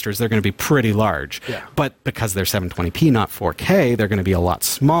the masters. They're going to be pretty large. Yeah. But because they're 720p, not 4K, they're going to be a lot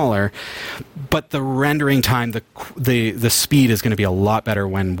smaller. But the rendering time, the speed is going to be a lot better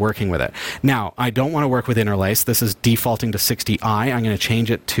when working with it. Now, I don't want to work with interlace. This is defaulting to 60i. I'm going to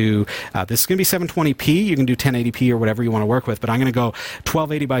change it to, this is going to be 720p. You can do 1080p or whatever you want to work with, but I'm going to go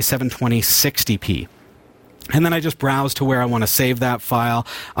 1280 by 720 60p. And then I just browse to where I want to save that file.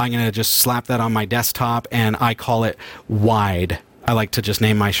 I'm going to just slap that on my desktop, and I call it wide. I like to just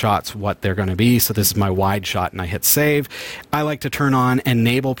name my shots what they're going to be. So this is my wide shot, and I hit save. I like to turn on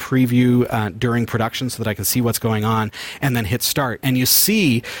enable preview during production so that I can see what's going on, and then hit start. And you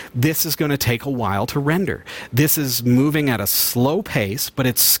see this is going to take a while to render. This is moving at a slow pace, but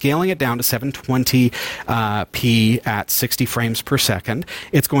it's scaling it down to 720p at 60 frames per second.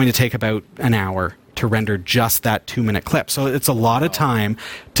 It's going to take about an hour to render just that 2-minute clip. So it's a lot of time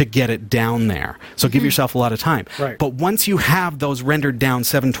to get it down there. So give yourself a lot of time. Right. But once you have those rendered down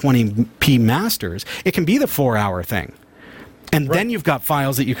 720p masters, it can be the 4-hour thing. And then you've got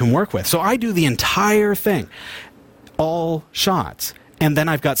files that you can work with. So I do the entire thing, all shots. And then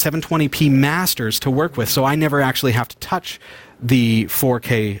I've got 720p masters to work with, so I never actually have to touch the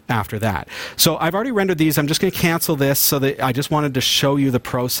 4K after that. So I've already rendered these. I'm just going to cancel this so that I just wanted to show you the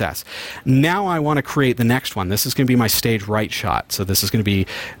process. Now I want to create the next one. This is going to be my stage right shot. So this is going to be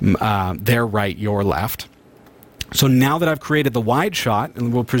their right, your left. So now that I've created the wide shot,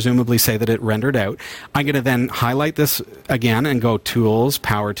 and we'll presumably say that it rendered out, I'm going to then highlight this again and go Tools,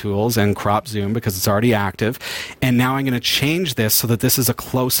 Power Tools, and Crop Zoom because it's already active. And now I'm going to change this so that this is a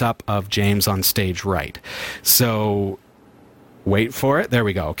close-up of James on stage right. So wait for it. There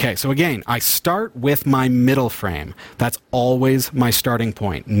we go. Okay, so again, I start with my middle frame. That's always my starting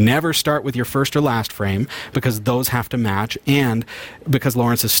point. Never start with your first or last frame because those have to match, and because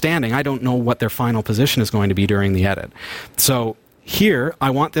Lawrence is standing, I don't know what their final position is going to be during the edit. So here,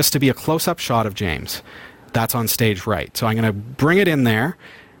 I want this to be a close-up shot of James. That's on stage right. So I'm going to bring it in there,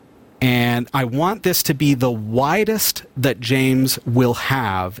 and I want this to be the widest that James will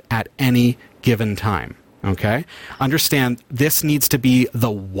have at any given time. Okay? Understand, this needs to be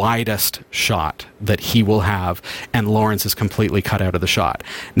the widest shot that he will have, and Lawrence is completely cut out of the shot.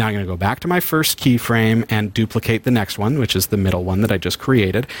 Now I'm going to go back to my first keyframe and duplicate the next one, which is the middle one that I just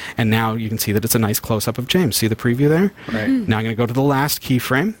created, and now you can see that it's a nice close-up of James. See the preview there? Right. Now I'm going to go to the last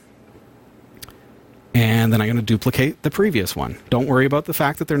keyframe, and then I'm going to duplicate the previous one. Don't worry about the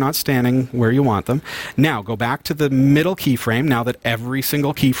fact that they're not standing where you want them. Now, go back to the middle keyframe, now that every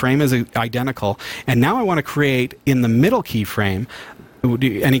single keyframe is identical. And now I want to create, in the middle keyframe,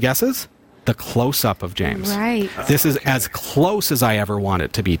 any guesses? The close-up of James. Right. This is as close as I ever want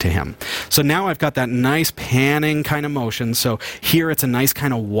it to be to him. So now I've got that nice panning kind of motion. So here it's a nice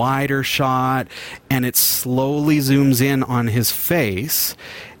kind of wider shot, and it slowly zooms in on his face,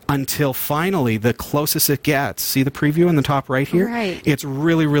 until finally, the closest it gets, see the preview in the top right here? Right. It's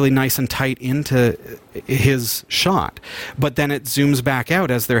really, really nice and tight into his shot. But then it zooms back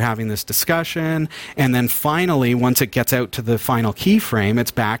out as they're having this discussion. And then finally, once it gets out to the final keyframe,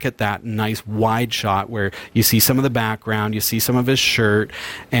 it's back at that nice wide shot where you see some of the background, you see some of his shirt,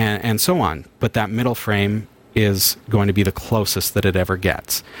 and so on. But that middle frame is going to be the closest that it ever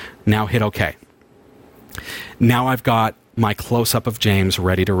gets. Now hit OK. Now I've got my close-up of James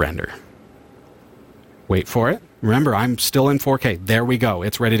ready to render. Wait for it. Remember, I'm still in 4K. There we go.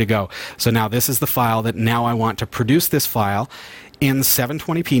 It's ready to go. So now this is the file that now I want to produce this file in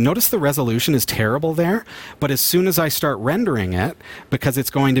 720p. Notice the resolution is terrible there, but as soon as I start rendering it, because it's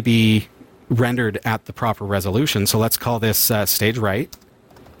going to be rendered at the proper resolution, so let's call this stage right,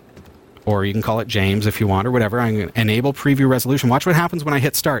 or you can call it James if you want, or whatever. I'm going to enable preview resolution. Watch what happens when I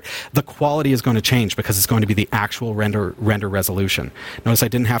hit start. The quality is going to change because it's going to be the actual render resolution. Notice I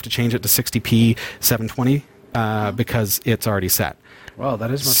didn't have to change it to 60p 720 because it's already set. Wow, that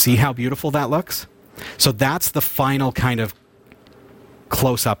is much See how beautiful that looks? So that's the final kind of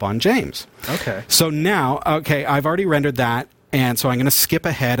close-up on James. Okay. So now, okay, I've already rendered that. And so I'm going to skip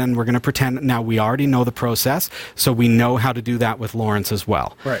ahead, and we're going to pretend now we already know the process, so we know how to do that with Lawrence as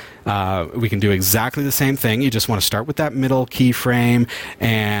well. Right. We can do exactly the same thing. You just want to start with that middle keyframe,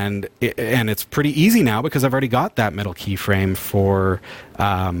 and it's pretty easy now because I've already got that middle keyframe for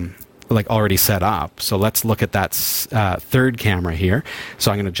already set up. So let's look at that third camera here. So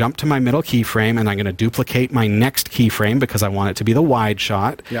I'm going to jump to my middle keyframe, and I'm going to duplicate my next keyframe because I want it to be the wide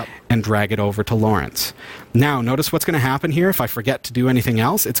shot, and drag it over to Lawrence. Now, notice what's going to happen here. If I forget to do anything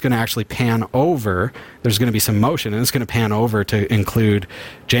else, it's going to actually pan over. There's going to be some motion, and it's going to pan over to include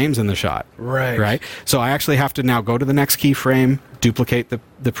James in the shot. Right? So I actually have to now go to the next keyframe, duplicate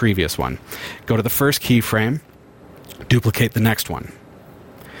the previous one. Go to the first keyframe, duplicate the next one.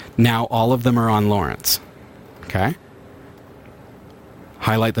 Now all of them are on Lawrence. Okay?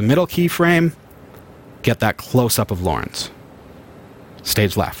 Highlight the middle keyframe, get that close-up of Lawrence.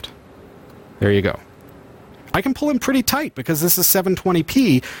 Stage left. There you go. I can pull him pretty tight because this is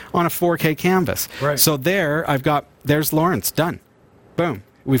 720p on a 4K canvas. Right. So there's Lawrence, done. Boom.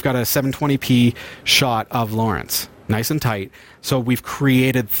 We've got a 720p shot of Lawrence. Nice and tight. So we've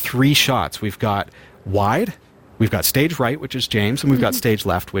created 3 shots. We've got wide, we've got stage right, which is James, and we've got stage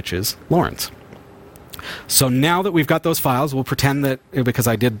left, which is Lawrence. So now that we've got those files, we'll pretend that, because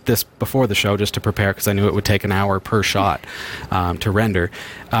I did this before the show just to prepare because I knew it would take an hour per shot to render.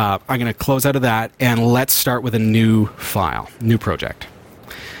 I'm going to close out of that, and let's start with a new file, new project.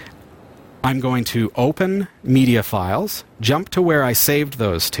 I'm going to open media files, jump to where I saved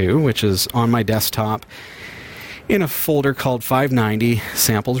those to, which is on my desktop, in a folder called 590,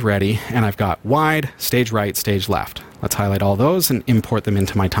 samples ready, and I've got wide, stage right, stage left. Let's highlight all those and import them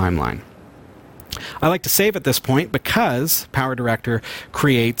into my timeline. I like to save at this point because PowerDirector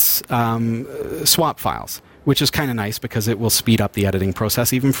creates swap files, which is kind of nice because it will speed up the editing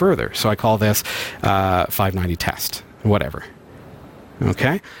process even further. So I call this 590 test, whatever.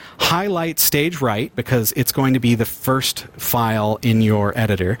 Okay? Highlight stage right because it's going to be the first file in your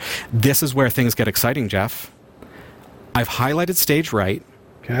editor. This is where things get exciting, Jeff. I've highlighted stage right,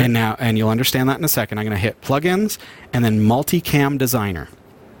 and you'll understand that in a second. I'm going to hit plugins and then multicam designer.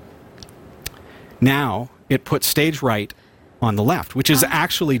 Now it puts stage right on the left, which is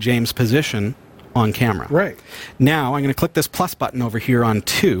actually James' position on camera. Right. Now I'm going to click this plus button over here on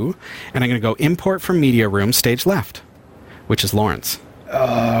 2, and I'm going to go import from media room stage left, which is Lawrence.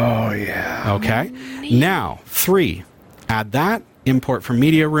 Oh, yeah. Okay. Now 3, add that, import from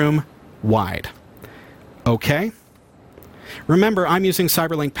media room wide. Okay. Remember, I'm using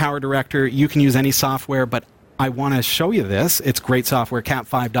CyberLink PowerDirector. You can use any software, but I want to show you this. It's great software,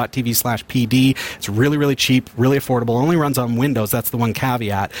 cat5.tv/pd. It's really, really cheap, really affordable. It only runs on Windows. That's the one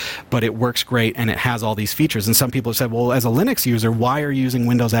caveat, but it works great, and it has all these features. And some people have said, well, as a Linux user, why are you using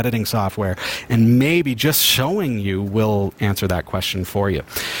Windows editing software? And maybe just showing you will answer that question for you.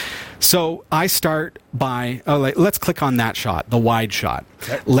 So I start by, let's click on that shot, the wide shot.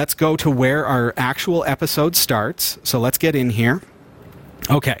 Okay. Let's go to where our actual episode starts. So let's get in here.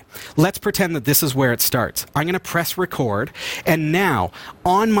 Okay, let's pretend that this is where it starts. I'm going to press record, and now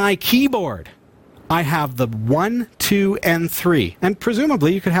on my keyboard, I have the 1, 2, and 3. And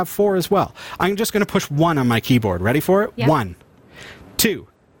presumably you could have 4 as well. I'm just going to push 1 on my keyboard. Ready for it? Yep. 1, 2,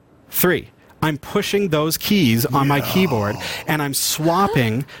 3. I'm pushing those keys on my keyboard, and I'm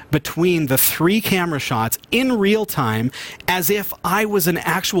swapping between the 3 camera shots in real time as if I was an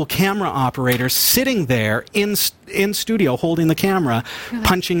actual camera operator sitting there in studio holding the camera,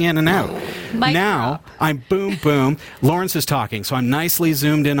 punching in and out. Now, I'm boom, boom. Lawrence is talking, so I'm nicely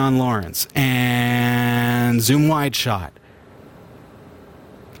zoomed in on Lawrence. And zoom wide shot.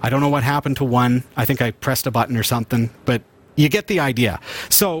 I don't know what happened to 1. I think I pressed a button or something, but you get the idea.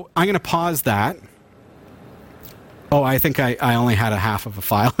 So I'm going to pause that. Oh, I think I only had a half of a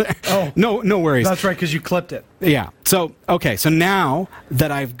file there. Oh. No worries. That's right, because you clipped it. Yeah. So, okay. So now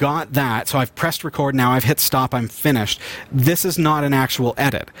that I've got that, so I've pressed record, now I've hit stop, I'm finished. This is not an actual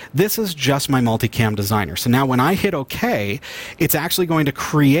edit. This is just my multicam designer. So now when I hit OK, it's actually going to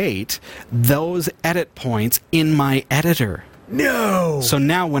create those edit points in my editor. No! So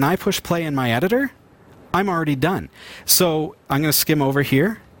now when I push play in my editor, I'm already done. So I'm going to skim over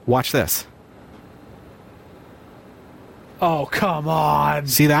here. Watch this. Oh, come on.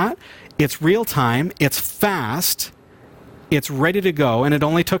 See that? It's real time. It's fast. It's ready to go. And it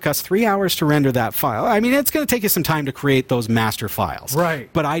only took us 3 hours to render that file. I mean, it's going to take you some time to create those master files. Right.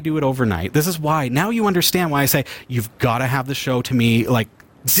 But I do it overnight. This is why. Now you understand why I say you've got to have the show to me like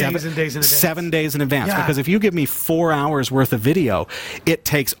days and days in advance. 7 days in advance. Yeah. Because if you give me 4 hours worth of video, it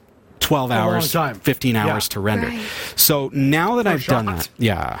takes 12 hours, 15 hours to render. Right. So now that I've done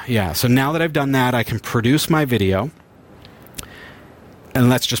that, so now that I've done that, I can produce my video. and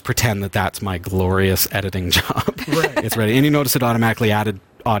let's just pretend that that's my glorious editing job. Right. It's ready. And you notice it automatically added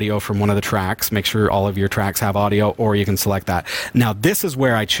audio from one of the tracks. Make sure all of your tracks have audio, or you can select that. Now, this is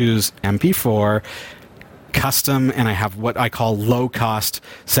where I choose MP4, custom, and I have what I call low-cost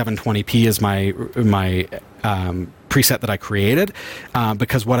 720p is my preset that I created,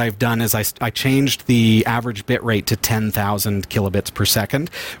 because what I've done is I changed the average bit rate to 10,000 kilobits per second,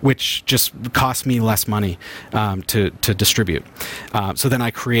 which just costs me less money to distribute. So then I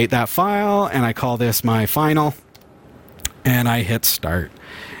create that file, and I call this my final, and I hit start.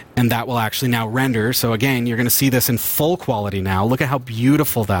 And that will actually now render. So again, you're going to see this in full quality now. Look at how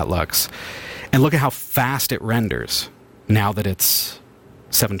beautiful that looks. And look at how fast it renders now that it's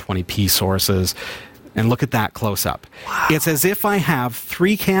 720p sources. And look at that close up. Wow. It's as if I have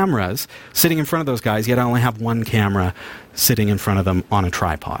 3 cameras sitting in front of those guys, yet I only have 1 camera sitting in front of them on a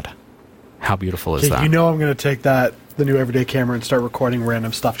tripod. How beautiful is that? You know I'm going to take the new everyday camera and start recording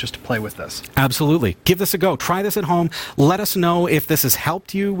random stuff just to play with this. Absolutely. Give this a go. Try this at home. Let us know if this has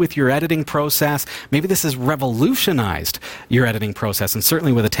helped you with your editing process. Maybe this has revolutionized your editing process, and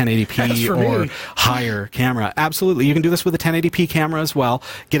certainly with a 1080p or higher camera. Absolutely. You can do this with a 1080p camera as well.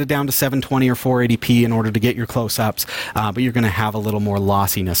 Get it down to 720 or 480p in order to get your close-ups, but you're going to have a little more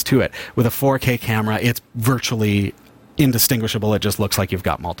lossiness to it. With a 4K camera, it's virtually indistinguishable. It just looks like you've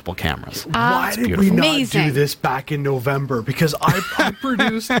got multiple cameras. Why did we not do this back in November? Because I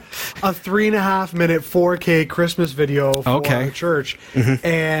produced a 3.5 minute 4K Christmas video for our church,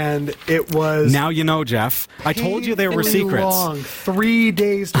 and it was... Now you know, Jeff. I told you there were secrets. Long, 3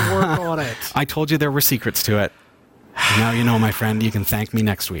 days to work on it. I told you there were secrets to it. Now you know, my friend. You can thank me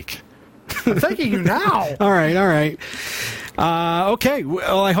next week. I'm thanking you now. All right. Okay,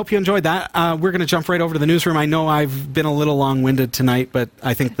 well, I hope you enjoyed that. We're going to jump right over to the newsroom. I know I've been a little long-winded tonight, but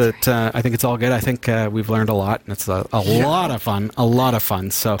I think that I think it's all good. I think we've learned a lot, and it's a lot of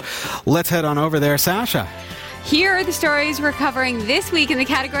fun. So let's head on over there, Sasha. Here are the stories we're covering this week in the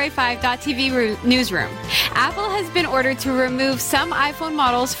Category5.tv newsroom. Apple has been ordered to remove some iPhone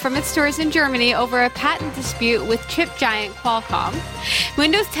models from its stores in Germany over a patent dispute with chip giant Qualcomm.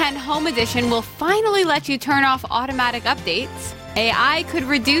 Windows 10 Home Edition will finally let you turn off automatic updates. AI could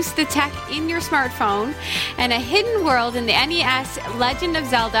reduce the tech in your smartphone. And a hidden world in the NES Legend of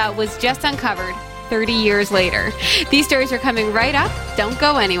Zelda was just uncovered 30 years later. These stories are coming right up. Don't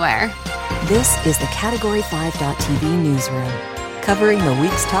go anywhere. This is the Category5.tv newsroom, covering the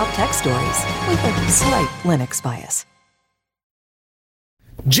week's top tech stories with a slight Linux bias.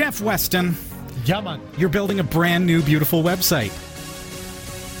 Jeff Weston. Yeah, man. You're building a brand new, beautiful website.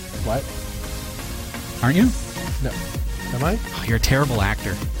 What? Aren't you? No. Am I? Oh, you're a terrible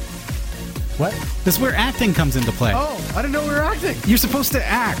actor. What? This is where acting comes into play. Oh, I didn't know we were acting. You're supposed to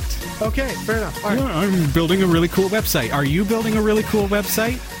act. Okay, fair enough. All right. Yeah, I'm building a really cool website. Are you building a really cool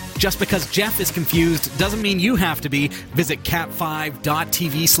website? Just because Jeff is confused doesn't mean you have to be. Visit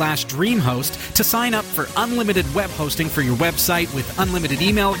cat5.tv/dreamhost to sign up for unlimited web hosting for your website with unlimited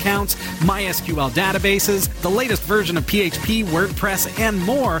email accounts, MySQL databases, the latest version of PHP, WordPress, and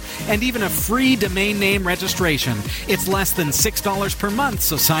more, and even a free domain name registration. It's less than $6 per month,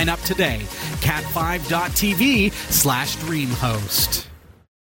 so sign up today. cat5.tv/dreamhost.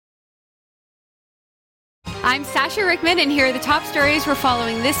 I'm Sasha Rickman, and here are the top stories we're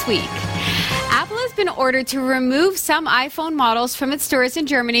following this week. Apple has been ordered to remove some iPhone models from its stores in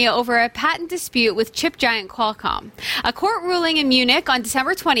Germany over a patent dispute with chip giant Qualcomm. A court ruling in Munich on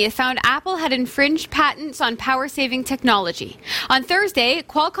December 20th found Apple had infringed patents on power-saving technology. On Thursday,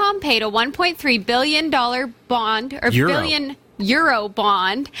 Qualcomm paid a $1.3 billion bond, or Euro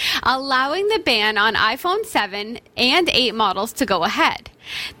bond, allowing the ban on iPhone 7 and 8 models to go ahead.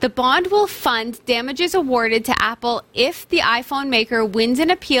 The bond will fund damages awarded to Apple if the iPhone maker wins an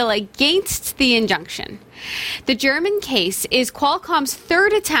appeal against the injunction. The German case is Qualcomm's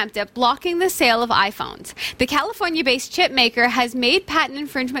third attempt at blocking the sale of iPhones. The California-based chip maker has made patent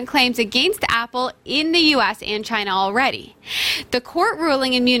infringement claims against Apple in the U.S. and China already. The court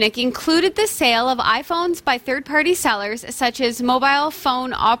ruling in Munich included the sale of iPhones by third-party sellers such as mobile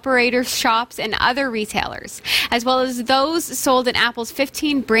phone operator shops and other retailers, as well as those sold in Apple's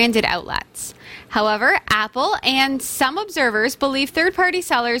 15 branded outlets. However, Apple and some observers believe third-party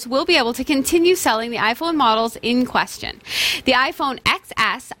sellers will be able to continue selling the iPhone models in question. The iPhone X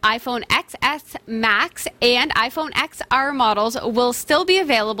XS, iPhone XS Max, and iPhone XR models will still be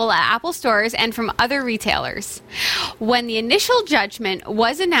available at Apple stores and from other retailers. When the initial judgment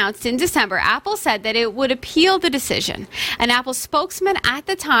was announced in December, Apple said that it would appeal the decision. An Apple spokesman at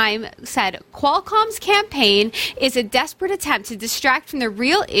the time said, Qualcomm's campaign is a desperate attempt to distract from the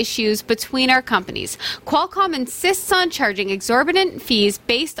real issues between our companies. Qualcomm insists on charging exorbitant fees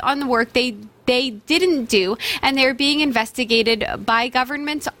based on the work they didn't do, and they're being investigated by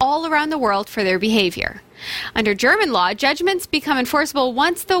governments all around the world for their behavior. Under German law, judgments become enforceable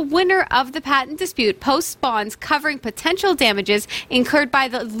once the winner of the patent dispute posts bonds covering potential damages incurred by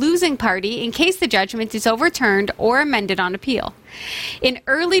the losing party in case the judgment is overturned or amended on appeal. In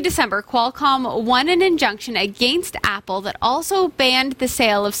early December, Qualcomm won an injunction against Apple that also banned the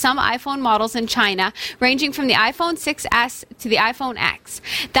sale of some iPhone models in China, ranging from the iPhone 6S to the iPhone X.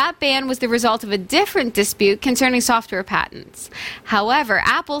 That ban was the result of a different dispute concerning software patents. However,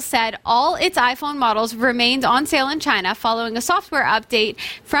 Apple said all its iPhone models remained on sale in China following a software update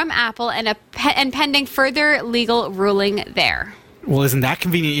from Apple and pending further legal ruling there. Well, isn't that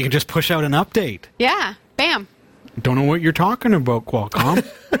convenient? You can just push out an update. Yeah, bam. Don't know what you're talking about, Qualcomm.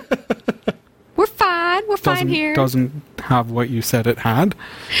 We're fine. We're fine here. Doesn't have what you said it had.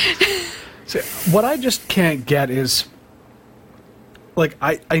 So, what I just can't get is, like,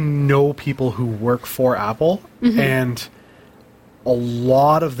 I know people who work for Apple, and a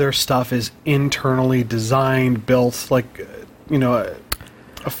lot of their stuff is internally designed, built, like, you know,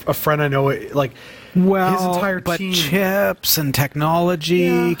 a friend I know, like, Well, his entire but team. chips and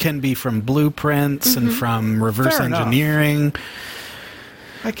technology can be from blueprints and from reverse Fair enough. engineering.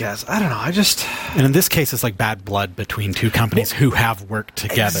 I guess. I don't know. I just... And in this case, it's like bad blood between two companies who have worked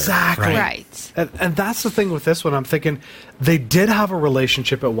together. Exactly. Right. And that's the thing with this one. I'm thinking they did have a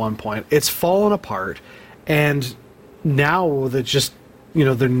relationship at one point. It's fallen apart. And now they're just, you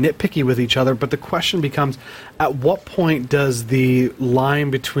know, they're nitpicky with each other. But the question becomes, at what point does the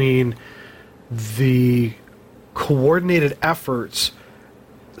line between the coordinated efforts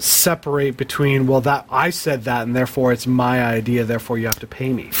separate between, well, that I said that and therefore it's my idea, therefore you have to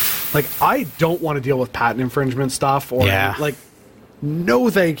pay me? Like, I don't want to deal with patent infringement stuff or like, no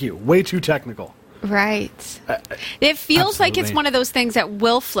thank you, way too technical. Right. It feels like it's absolutely. one of those things that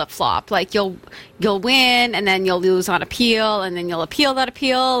will flip-flop. Like you'll win and then you'll lose on appeal and then you'll appeal that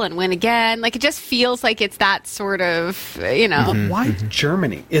appeal and win again. Like it just feels like it's that sort of, you know. Why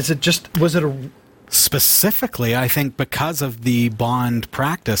Germany? Is it just, was it a... Specifically, I think because of the bond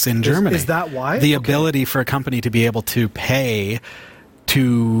practice in Germany. Is that why? The Okay. ability for a company to be able to pay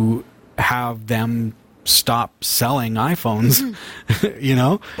to have them stop selling iPhones, you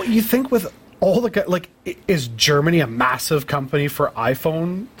know? But you think with all the... Like, is Germany a massive company for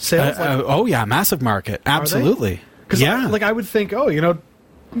iPhone sales? Oh, yeah, massive market. Absolutely. Because Yeah. I would think, oh, you know,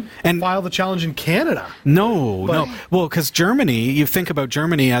 and file the challenge in Canada. No. But- Well, because Germany, you think about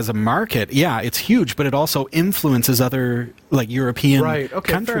Germany as a market, yeah, it's huge, but it also influences other like European Right, okay,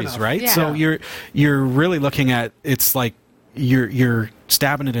 fair countries, enough. right? Yeah. So you're really looking at, it's like you're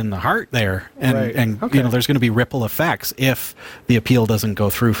stabbing it in the heart there, and Right, and okay. you know there's going to be ripple effects if the appeal doesn't go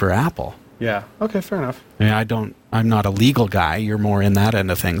through for Apple. Yeah. Okay, fair enough. I mean, I'm not a legal guy. You're more in that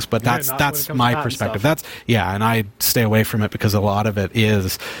end of things, but Yeah, that's not when it that's comes to my patent perspective. stuff. And I stay away from it because a lot of it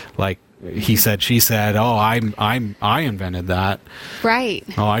is like he said, she said. Oh, I invented that. Right.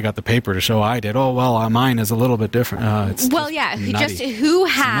 Oh, I got the paper to show I did. Oh, well, mine is a little bit different. It's Well, just yeah. nutty. Who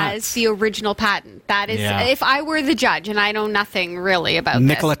has nuts. the original patent? That is, Yeah. if I were the judge, and I know nothing really about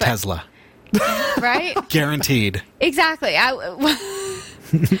Nikola this, Tesla, but- right? guaranteed. Exactly.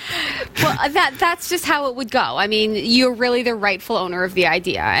 Well, that's just how it would go. I mean, you're really the rightful owner of the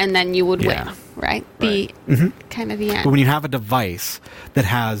idea, and then you would Yeah. win, right? Kind of the end. But when you have a device that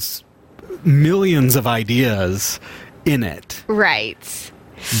has millions of ideas in it, Right.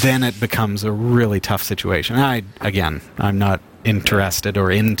 then it becomes a really tough situation. I'm not interested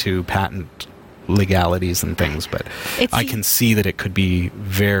or into patent legalities and things, but It's I the- can see that it could be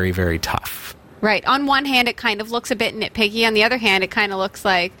very, very tough. Right. On one hand, it kind of looks a bit nitpicky. On the other hand, it kind of looks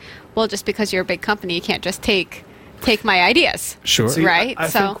like, well, just because you're a big company, you can't just take my ideas. Sure. See, Right, I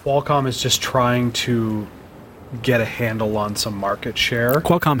so- think Qualcomm is just trying to get a handle on some market share.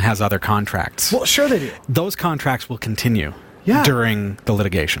 Qualcomm has other contracts. Well, sure they do. Those contracts will continue Yeah. during the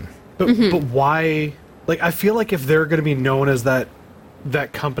litigation. But why? Like, I feel like if they're going to be known as that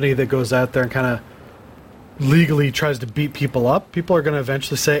company that goes out there and kind of legally tries to beat people up, people are going to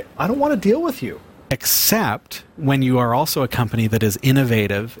eventually say, I don't want to deal with you. except when you are also a company that is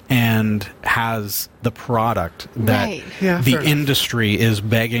innovative and has the product that Right. Yeah, the fair enough. industry is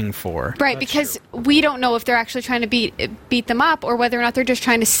begging for. Right, because we don't know if they're actually trying to beat them up or whether or not they're just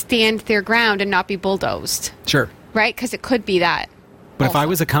trying to stand their ground and not be bulldozed. Sure. Right? Because it could be that. But if I also.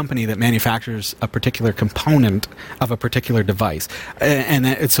 was a company that manufactures a particular component of a particular device,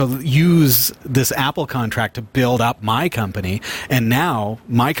 so use this Apple contract to build up my company, and now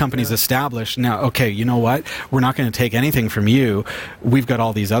my company's established. Now, okay, you know what? We're not going to take anything from you. We've got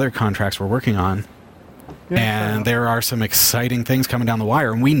all these other contracts we're working on. And there are some exciting things coming down the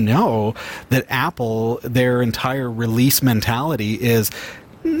wire. And we know that Apple, their entire release mentality is,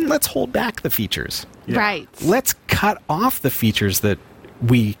 let's hold back the features. Right. Let's cut off the features that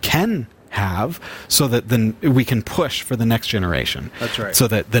we can have so that then we can push for the next generation. That's right. So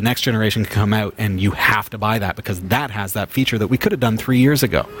that the next generation can come out and you have to buy that because that has that feature that we could have done 3 years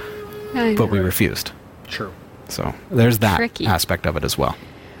ago, but we refused. True. So there's that Tricky. aspect of it as well.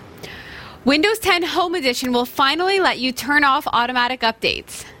 Windows 10 Home Edition will finally let you turn off automatic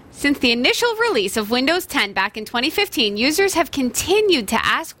updates. Since the initial release of Windows 10 back in 2015, users have continued to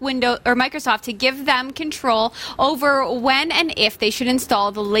ask Microsoft to give them control over when and if they should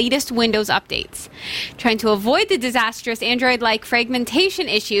install the latest Windows updates. Trying to avoid the disastrous Android-like fragmentation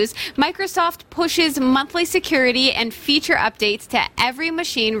issues, Microsoft pushes monthly security and feature updates to every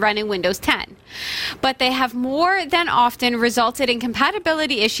machine running Windows 10. But they have more than often resulted in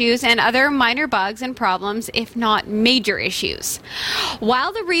compatibility issues and other minor bugs and problems, if not major issues.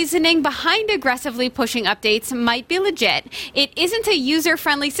 While the reasoning behind aggressively pushing updates might be legit, it isn't a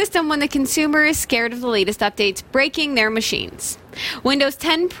user-friendly system when the consumer is scared of the latest updates breaking their machines. Windows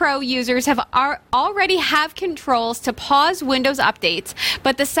 10 Pro users already have controls to pause Windows updates,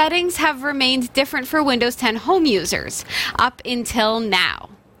 but the settings have remained different for Windows 10 Home users up until now.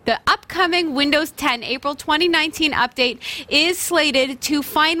 The upcoming Windows 10 April 2019 update is slated to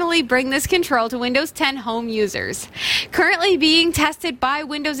finally bring this control to Windows 10 Home users. Currently being tested by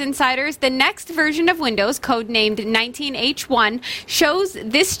Windows insiders, the next version of Windows, codenamed 19H1, shows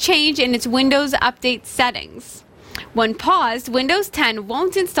this change in its Windows update settings. When paused, Windows 10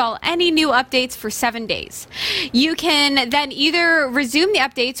 won't install any new updates for 7 days. You can then either resume the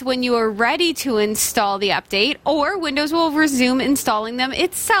updates when you are ready to install the update, or Windows will resume installing them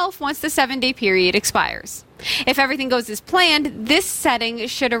itself once the 7-day period expires. If everything goes as planned, this setting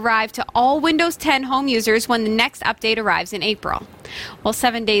should arrive to all Windows 10 Home users when the next update arrives in April. While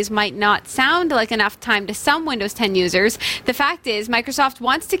 7 days might not sound like enough time to some Windows 10 users, the fact is Microsoft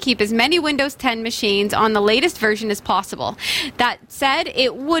wants to keep as many Windows 10 machines on the latest version as possible. That said,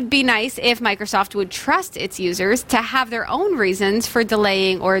 it would be nice if Microsoft would trust its users to have their own reasons for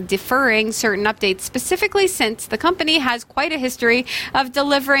delaying or deferring certain updates, specifically since the company has quite a history of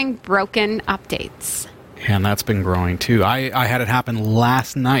delivering broken updates. And that's been growing too. I had it happen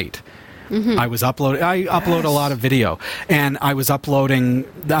last night. I upload a lot of video, and I was uploading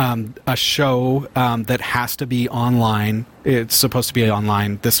a show that has to be online. It's supposed to be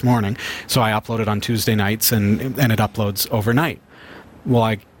online this morning, so I uploaded on Tuesday nights, and it uploads overnight. Well,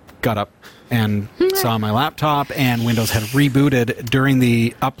 I got up and saw my laptop, and Windows had rebooted during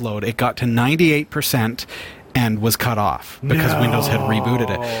the upload. It got to 98% and was cut off because Windows had rebooted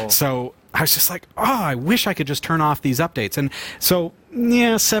it. So I was just like, I wish I could just turn off these updates. And so,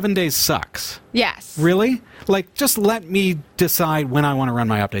 7 days sucks. Yes. Really? Like, just let me decide when I want to run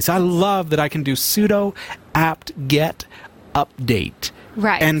my updates. I love that I can do sudo apt-get update.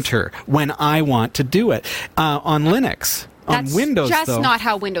 Right. Enter when I want to do it. On Linux. That's on Windows, just though, not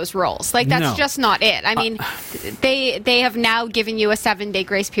how Windows rolls. Like, that's No. just not it. I mean, they have now given you a 7-day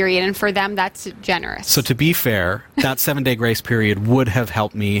grace period, and for them, that's generous. So to be fair, that 7-day grace period would have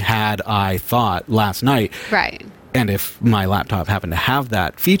helped me had I thought last night. Right. And if my laptop happened to have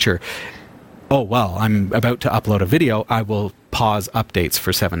that feature, I'm about to upload a video, I will pause updates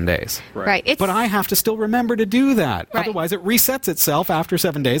for 7 days. Right. It's, But I have to still remember to do that. Right. Otherwise, it resets itself after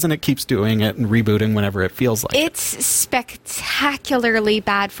 7 days, and it keeps doing it and rebooting whenever it feels like it. it's spectacularly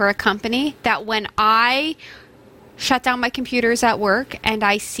bad for a company that when I shut down my computers at work and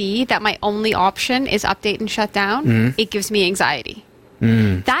I see that my only option is update and shut down, it gives me anxiety.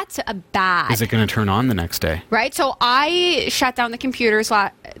 That's a bad. Is it going to turn on the next day? Right? So I shut down the computers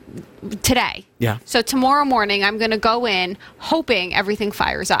today. Yeah. So tomorrow morning, I'm going to go in hoping everything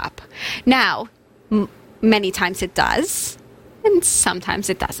fires up. Now, many times it does, and sometimes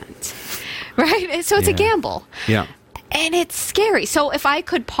it doesn't. Right? So it's a gamble. Yeah. And it's scary. So if I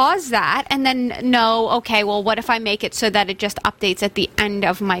could pause that and then know, okay, well, what if I make it so that it just updates at the end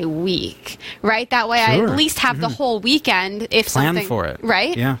of my week, right? That way I Sure. at least have the whole weekend if Plan something... for it.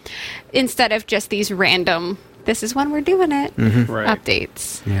 Right? Yeah. Instead of just these random, this is when we're doing it, Right.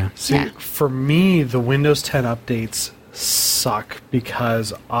 updates. Yeah. See, Yeah. for me, the Windows 10 updates suck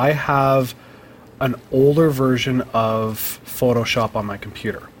because I have an older version of Photoshop on my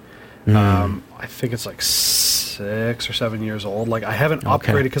computer. I think it's like 6 or 7 years old. Like, I haven't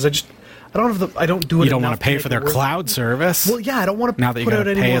Okay. upgraded because I don't do it. You don't want enough to pay make for it their work. cloud service. Well, yeah, I don't want to now that you put got out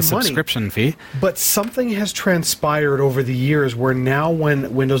to any pay more a money. subscription fee. But something has transpired over the years where now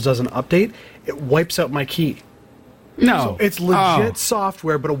when Windows does an update, it wipes out my key. No. It's legit Oh.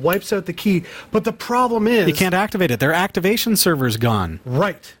 software, but it wipes out the key. But the problem is... You can't activate it. Their activation server's gone.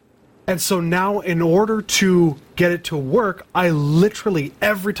 Right. And so now, in order to get it to work, I literally,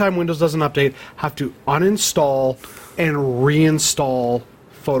 every time Windows does an update, have to uninstall and reinstall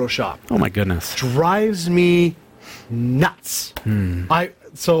Photoshop. Oh my goodness. Drives me nuts. I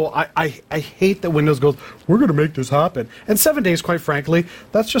hate that Windows goes, we're going to make this happen. And 7 days, quite frankly,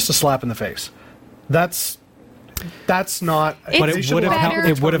 that's just a slap in the face. That's not... But It's it would have better- helped.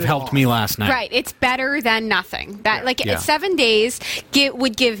 It would have helped me last night. Right, it's better than nothing. That Yeah. 7 days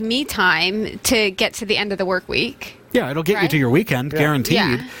would give me time to get to the end of the work week. Yeah, it'll get you Right? to your weekend, guaranteed.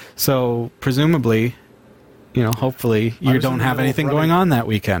 Yeah. So presumably, hopefully you was in don't the have middle of anything running- going on that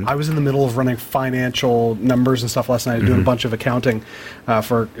weekend. I was in the middle of running financial numbers and stuff last night, doing a bunch of accounting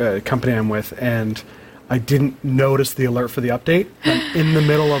for a company I'm with, and I didn't notice the alert for the update. I'm in the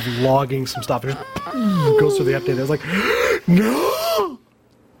middle of logging some stuff. It just goes through the update. I was like, no!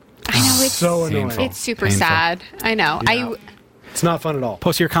 I know, it's So annoying. Painful. It's super Painful. sad. I know. Yeah. It's not fun at all.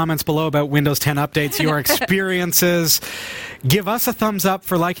 Post your comments below about Windows 10 updates, your experiences. Give us a thumbs up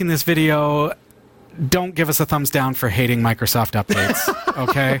for liking this video. Don't give us a thumbs down for hating Microsoft updates,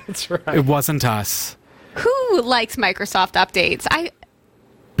 okay? That's right. It wasn't us. Who likes Microsoft updates? I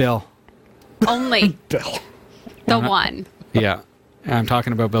Bill. only Bill. the one. Yeah. I'm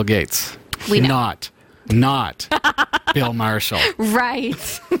talking about Bill Gates. We know. Not Bill Marshall.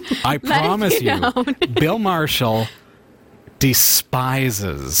 Right. I promise be you, known. Bill Marshall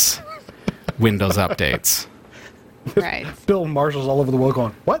despises Windows updates. Right. Bill Marshall's all over the world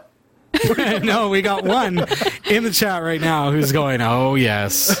going, what? No, we got one in the chat right now who's going, oh,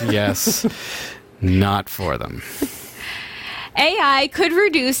 yes, not for them. AI could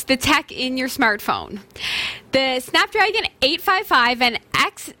reduce the tech in your smartphone. The Snapdragon 855 and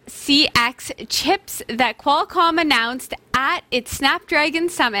XCX chips that Qualcomm announced at its Snapdragon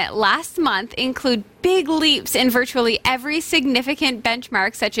Summit last month include big leaps in virtually every significant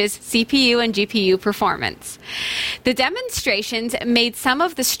benchmark, such as CPU and GPU performance. The demonstrations made some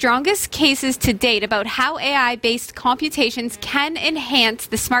of the strongest cases to date about how AI-based computations can enhance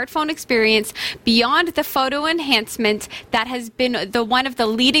the smartphone experience beyond the photo enhancement that has been one of the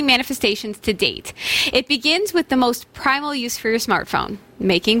leading manifestations to date. It begins with the most primal use for your smartphone: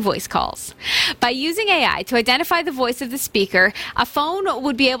 making voice calls. By using AI to identify the voice of the speaker, a phone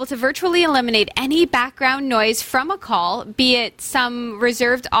would be able to virtually eliminate any background noise from a call, be it some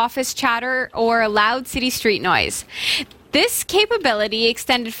reserved office chatter or a loud city street noise. This capability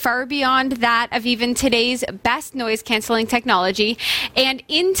extended far beyond that of even today's best noise-canceling technology and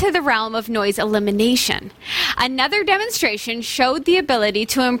into the realm of noise elimination. Another demonstration showed the ability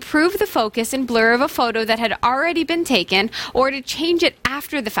to improve the focus and blur of a photo that had already been taken or to change it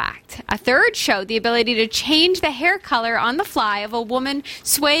after the fact. A third showed the ability to change the hair color on the fly of a woman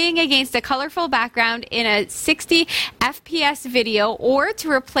swaying against a colorful background in a 60 FPS video, or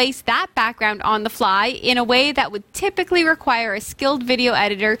to replace that background on the fly in a way that would typically require a skilled video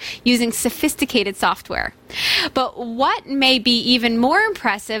editor using sophisticated software. But what may be even more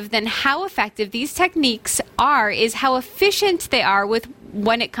impressive than how effective these techniques are is how efficient they are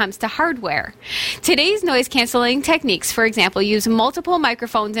when it comes to hardware. Today's noise-canceling techniques, for example, use multiple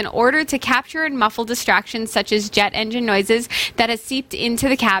microphones in order to capture and muffle distractions such as jet engine noises that has seeped into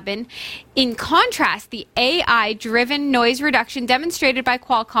the cabin. In contrast, the AI-driven noise reduction demonstrated by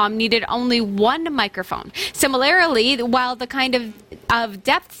Qualcomm needed only one microphone. Similarly, while the kind of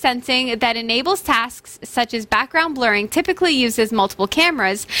depth sensing that enables tasks such as background blurring typically uses multiple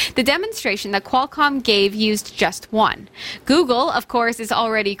cameras, the demonstration that Qualcomm gave used just one. Google, of course, is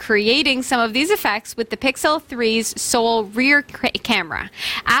already creating some of these effects with the Pixel 3's sole rear camera.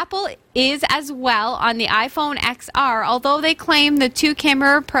 Apple is as well on the iPhone XR, although they claim the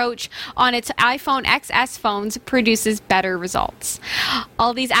two-camera approach on its iPhone XS phones produces better results.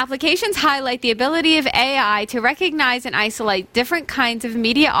 All these applications highlight the ability of AI to recognize and isolate different kinds of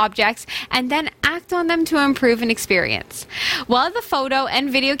media objects and then act on them to improve an experience. While the photo and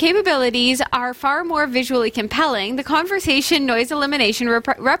video capabilities are far more visually compelling, the conversation noise elimination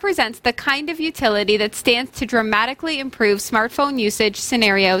represents the kind of utility that stands to dramatically improve smartphone usage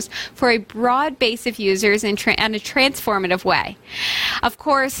scenarios for a broad base of users in a transformative way. Of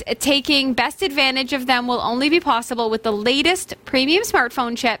course, taking best advantage of them will only be possible with the latest premium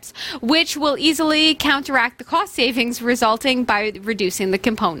smartphone chips, which will easily counteract the cost savings resulting by reducing the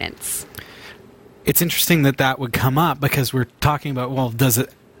components. It's interesting that would come up because we're talking about, well, does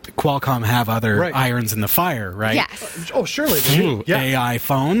Qualcomm have other irons in the fire, right? Yes. Oh, surely. AI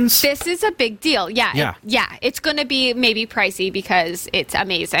phones. This is a big deal. Yeah. It's going to be maybe pricey because it's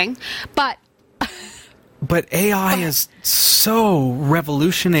amazing, but AI is so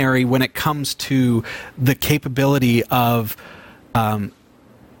revolutionary when it comes to the capability of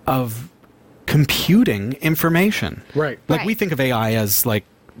computing information. Right. Like we think of AI as like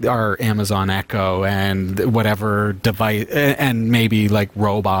our Amazon Echo and whatever device, and maybe like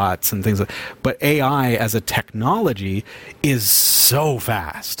robots and things like. But AI as a technology is so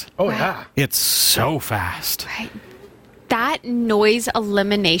fast. Oh yeah, it's so fast. Right. That noise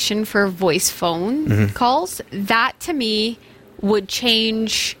elimination for voice phone calls, that to me would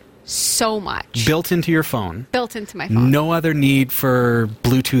change so much. Built into your phone. Built into my phone. No other need for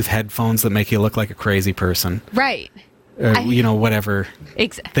Bluetooth headphones that make you look like a crazy person. Right. Whatever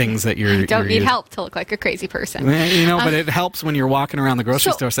things that you're... Don't need help to look like a crazy person. But it helps when you're walking around the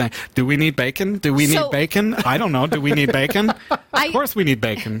grocery store saying, do we need bacon? Do we need bacon? I don't know. Do we need bacon? Of course we need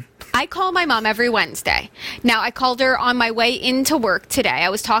bacon. I call my mom every Wednesday. Now, I called her on my way into work today. I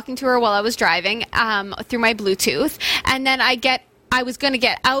was talking to her while I was driving through my Bluetooth, and then I was going to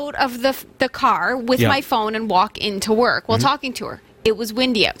get out of the car with my phone and walk into work while talking to her. It was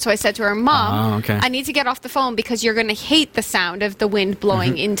windy out. So I said to her, Mom, I need to get off the phone because you're going to hate the sound of the wind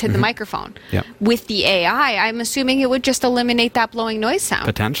blowing into the microphone. Yep. With the AI, I'm assuming it would just eliminate that blowing noise sound.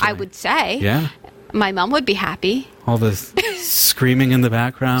 Potentially. I would say. Yeah. My mom would be happy. All the screaming in the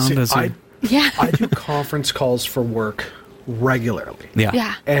background. I do conference calls for work regularly.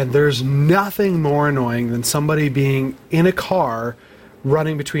 Yeah. And there's nothing more annoying than somebody being in a car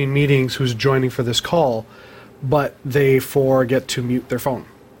running between meetings who's joining for this call, but they forget to mute their phone.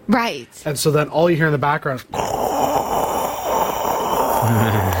 Right. And so then all you hear in the background is...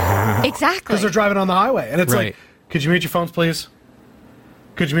 Exactly. Because they're driving on the highway. And it's like, could you mute your phones, please?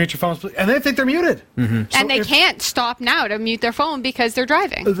 Could you mute your phones, please? And they think they're muted. So and they can't stop now to mute their phone because they're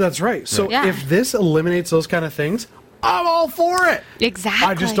driving. That's right. So if this eliminates those kind of things, I'm all for it. Exactly.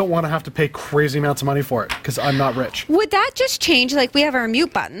 I just don't want to have to pay crazy amounts of money for it because I'm not rich. Would that just change? Like, we have our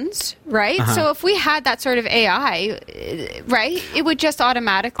mute buttons, right? So if we had that sort of AI, right, it would just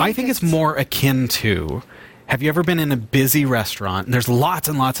automatically... I think it's more akin to... Have you ever been in a busy restaurant and there's lots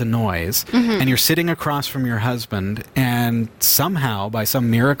and lots of noise and you're sitting across from your husband and somehow, by some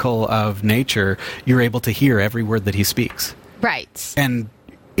miracle of nature, you're able to hear every word that he speaks? Right. And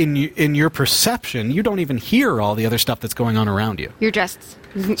in your perception, you don't even hear all the other stuff that's going on around you. You're just...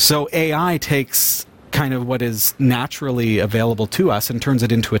 So AI takes kind of what is naturally available to us and turns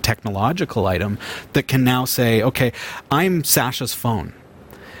it into a technological item that can now say, okay, I'm Sasha's phone.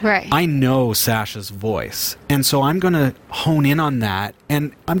 Right. I know Sasha's voice, and so I'm going to hone in on that,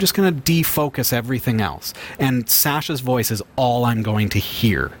 and I'm just going to defocus everything else. And Sasha's voice is all I'm going to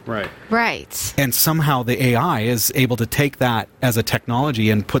hear. Right. Right. And somehow the AI is able to take that as a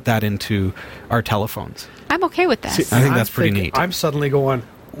technology and put that into our telephones. I'm okay with this. See, I think that's pretty neat. I'm suddenly going,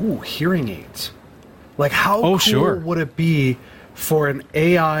 ooh, hearing aids. Like, how cool would it be for an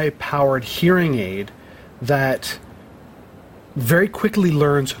AI-powered hearing aid that... very quickly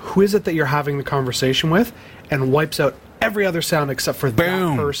learns who is it that you're having the conversation with and wipes out every other sound except for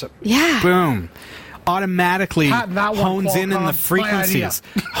that person. Yeah. Boom. Automatically hones in on the frequencies.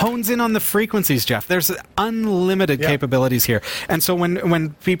 Hones in on the frequencies, Jeff. There's unlimited capabilities here. And so when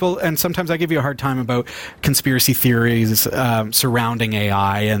people, and sometimes I give you a hard time about conspiracy theories surrounding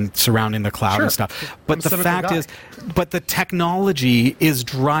AI and surrounding the cloud and stuff. But the fact is, the technology is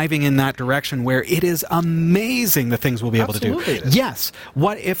driving in that direction where it is amazing the things we'll be able to do. Yes.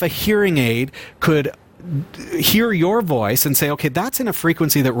 What if a hearing aid could hear your voice and say, okay, that's in a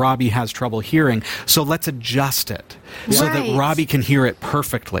frequency that Robbie has trouble hearing, so let's adjust it so that Robbie can hear it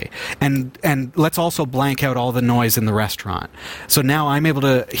perfectly. And let's also blank out all the noise in the restaurant. So now I'm able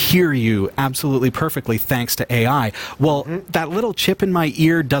to hear you absolutely perfectly thanks to AI. Well, that little chip in my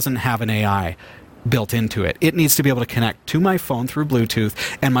ear doesn't have an AI built into it. It needs to be able to connect to my phone through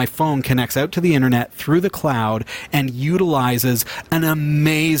Bluetooth, and my phone connects out to the internet through the cloud and utilizes an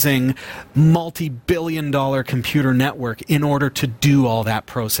amazing multi-billion-dollar computer network in order to do all that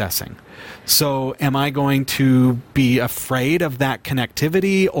processing. So am I going to be afraid of that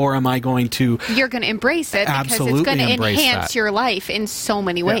connectivity, or am I going to... You're going to embrace it because it's going to enhance your life in so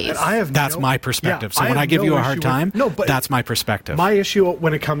many ways. That's my perspective. So when I give you a hard time, that's my perspective. My issue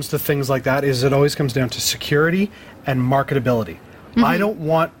when it comes to things like that is it always comes down to security and marketability. Mm-hmm. I don't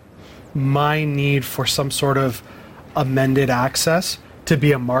want my need for some sort of amended access to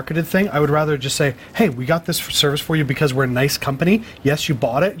be a marketed thing. I would rather just say, hey, we got this service for you because we're a nice company. Yes, you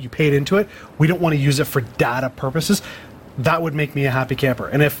bought it. You paid into it. We don't want to use it for data purposes. That would make me a happy camper.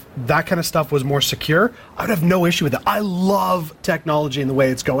 And if that kind of stuff was more secure, I would have no issue with it. I love technology and the way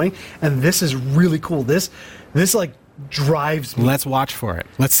it's going. And this is really cool. This like drives me. Let's watch for it.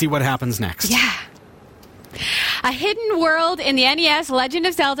 Let's see what happens next. Yeah. A hidden world in the NES Legend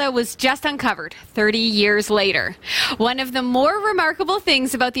of Zelda was just uncovered 30 years later. One of the more remarkable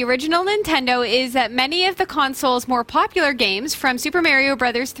things about the original Nintendo is that many of the console's more popular games, from Super Mario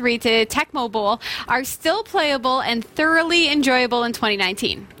Bros. 3 to Tecmo Bowl, are still playable and thoroughly enjoyable in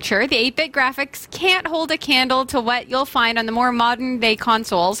 2019. Sure, the 8-bit graphics can't hold a candle to what you'll find on the more modern-day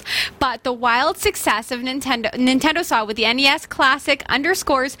consoles, but the wild success of Nintendo saw with the NES Classic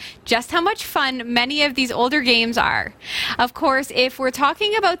underscores just how much fun many of these older games are. Of course, if we're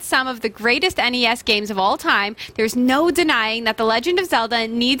talking about some of the greatest NES games of all time, there's no denying that The Legend of Zelda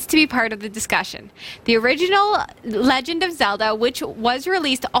needs to be part of the discussion. The original Legend of Zelda, which was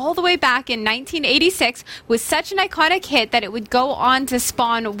released all the way back in 1986, was such an iconic hit that it would go on to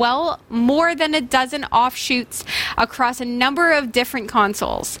spawn well more than a dozen offshoots across a number of different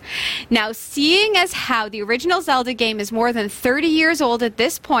consoles. Now, seeing as how the original Zelda game is more than 30 years old at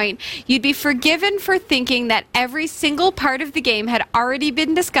this point, you'd be forgiven for thinking that every single part of the game had already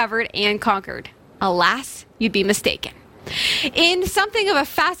been discovered and conquered. Alas, you'd be mistaken. In something of a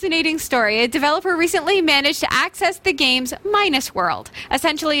fascinating story, a developer recently managed to access the game's Minus World,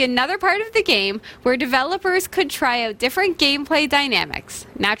 essentially another part of the game where developers could try out different gameplay dynamics.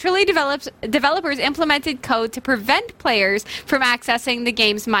 Naturally, developers implemented code to prevent players from accessing the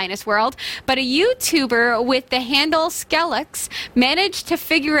game's Minus World, but a YouTuber with the handle Skelix managed to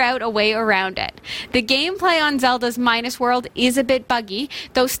figure out a way around it. The gameplay on Zelda's Minus World is a bit buggy,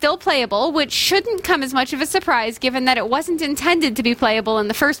 though still playable, which shouldn't come as much of a surprise given that it wasn't intended to be playable in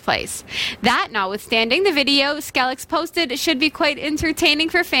the first place. That notwithstanding, the video Skelix posted should be quite entertaining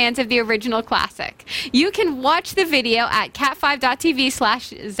for fans of the original classic. You can watch the video at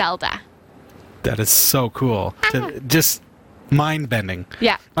cat5.tv/Zelda. That is so cool. Just mind-bending.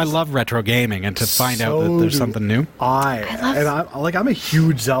 Yeah. I love retro gaming, and to find out that there's something new. I'm a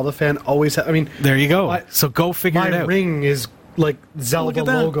huge Zelda fan. Always there you go. So go figure it out. My ring is like Zelda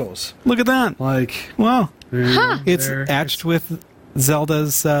logos. Look at that. Like, wow. Huh. It's etched with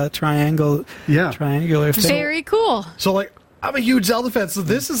Zelda's triangular thing. Very cool. So, like, I'm a huge Zelda fan, so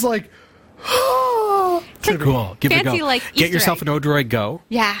this is like... cool. Give it a go. Like Get yourself an Odroid Go.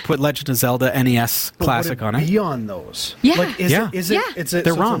 Yeah. Put Legend of Zelda NES Classic on it. Be on those. Yeah. Like, is it?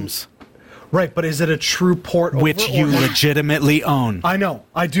 They're ROMs. Right, but is it a true port over? Which you legitimately own. I know,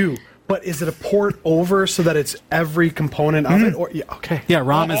 I do. But is it a port over so that it's every component of it? Or okay. Yeah,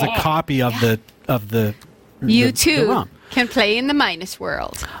 ROM is a copy of the You the too ROM. can play in the Minus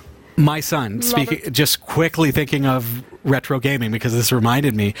World. My son, just quickly thinking of retro gaming, because this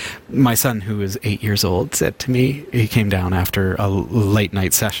reminded me, my son, who is 8 years old, said to me, he came down after a late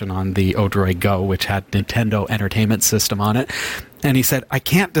night session on the Odroid Go, which had Nintendo Entertainment System on it, and he said, I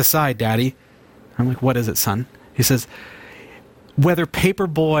can't decide, Daddy. I'm like, what is it, son? He says, whether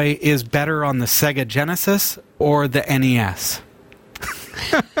Paperboy is better on the Sega Genesis or the NES.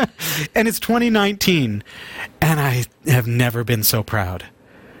 And it's 2019, and I have never been so proud.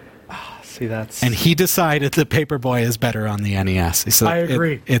 See, that's... And he decided the Paperboy is better on the NES. He said, I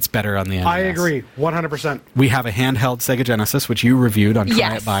agree. It's better on the NES. I agree, 100%. We have a handheld Sega Genesis, which you reviewed on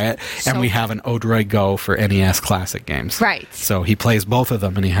Try It, Buy It, and we have an Odroid Go for NES Classic games. Right. So he plays both of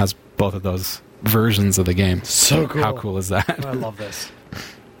them, and he has both of those versions of the game. So cool. How cool is that? I love this.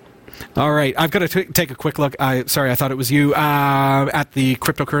 All right, I've got to take a quick look. Sorry, I thought it was you. At the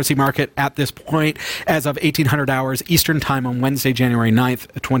cryptocurrency market at this point, as of 1800 hours Eastern Time on Wednesday, January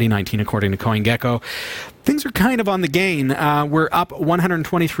 9th, 2019, according to CoinGecko. Things are kind of on the gain. We're up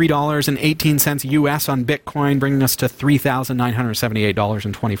 $123.18 US on Bitcoin, bringing us to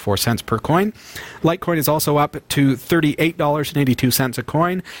 $3,978.24 per coin. Litecoin is also up to $38.82 a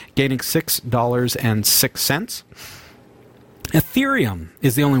coin, gaining $6.06. Ethereum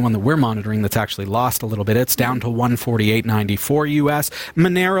is the only one that we're monitoring that's actually lost a little bit. It's down to 148.94 US.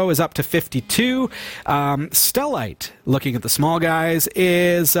 Monero is up to 52. Stellite, looking at the small guys,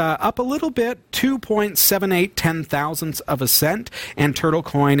 is up a little bit, 2.78 10,000ths of a cent. And Turtle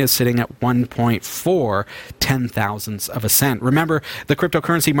Coin is sitting at 1.4 10,000ths of a cent. Remember, the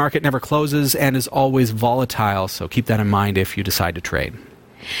cryptocurrency market never closes and is always volatile, so keep that in mind if you decide to trade.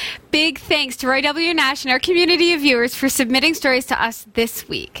 Big thanks to Roy W. Nash and our community of viewers for submitting stories to us this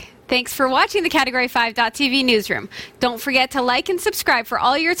week. Thanks for watching the Category5.tv newsroom. Don't forget to like and subscribe for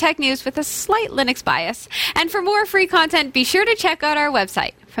all your tech news with a slight Linux bias. And for more free content, be sure to check out our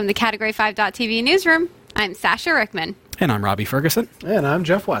website. From the Category5.tv newsroom, I'm Sasha Rickman. And I'm Robbie Ferguson. And I'm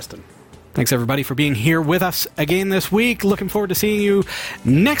Jeff Weston. Thanks, everybody, for being here with us again this week. Looking forward to seeing you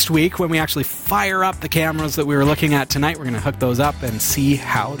next week when we actually fire up the cameras that we were looking at tonight. We're going to hook those up and see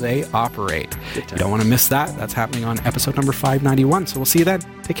how they operate. You don't want to miss that. That's happening on episode number 591. So we'll see you then.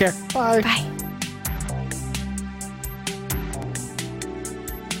 Take care. Bye. Bye.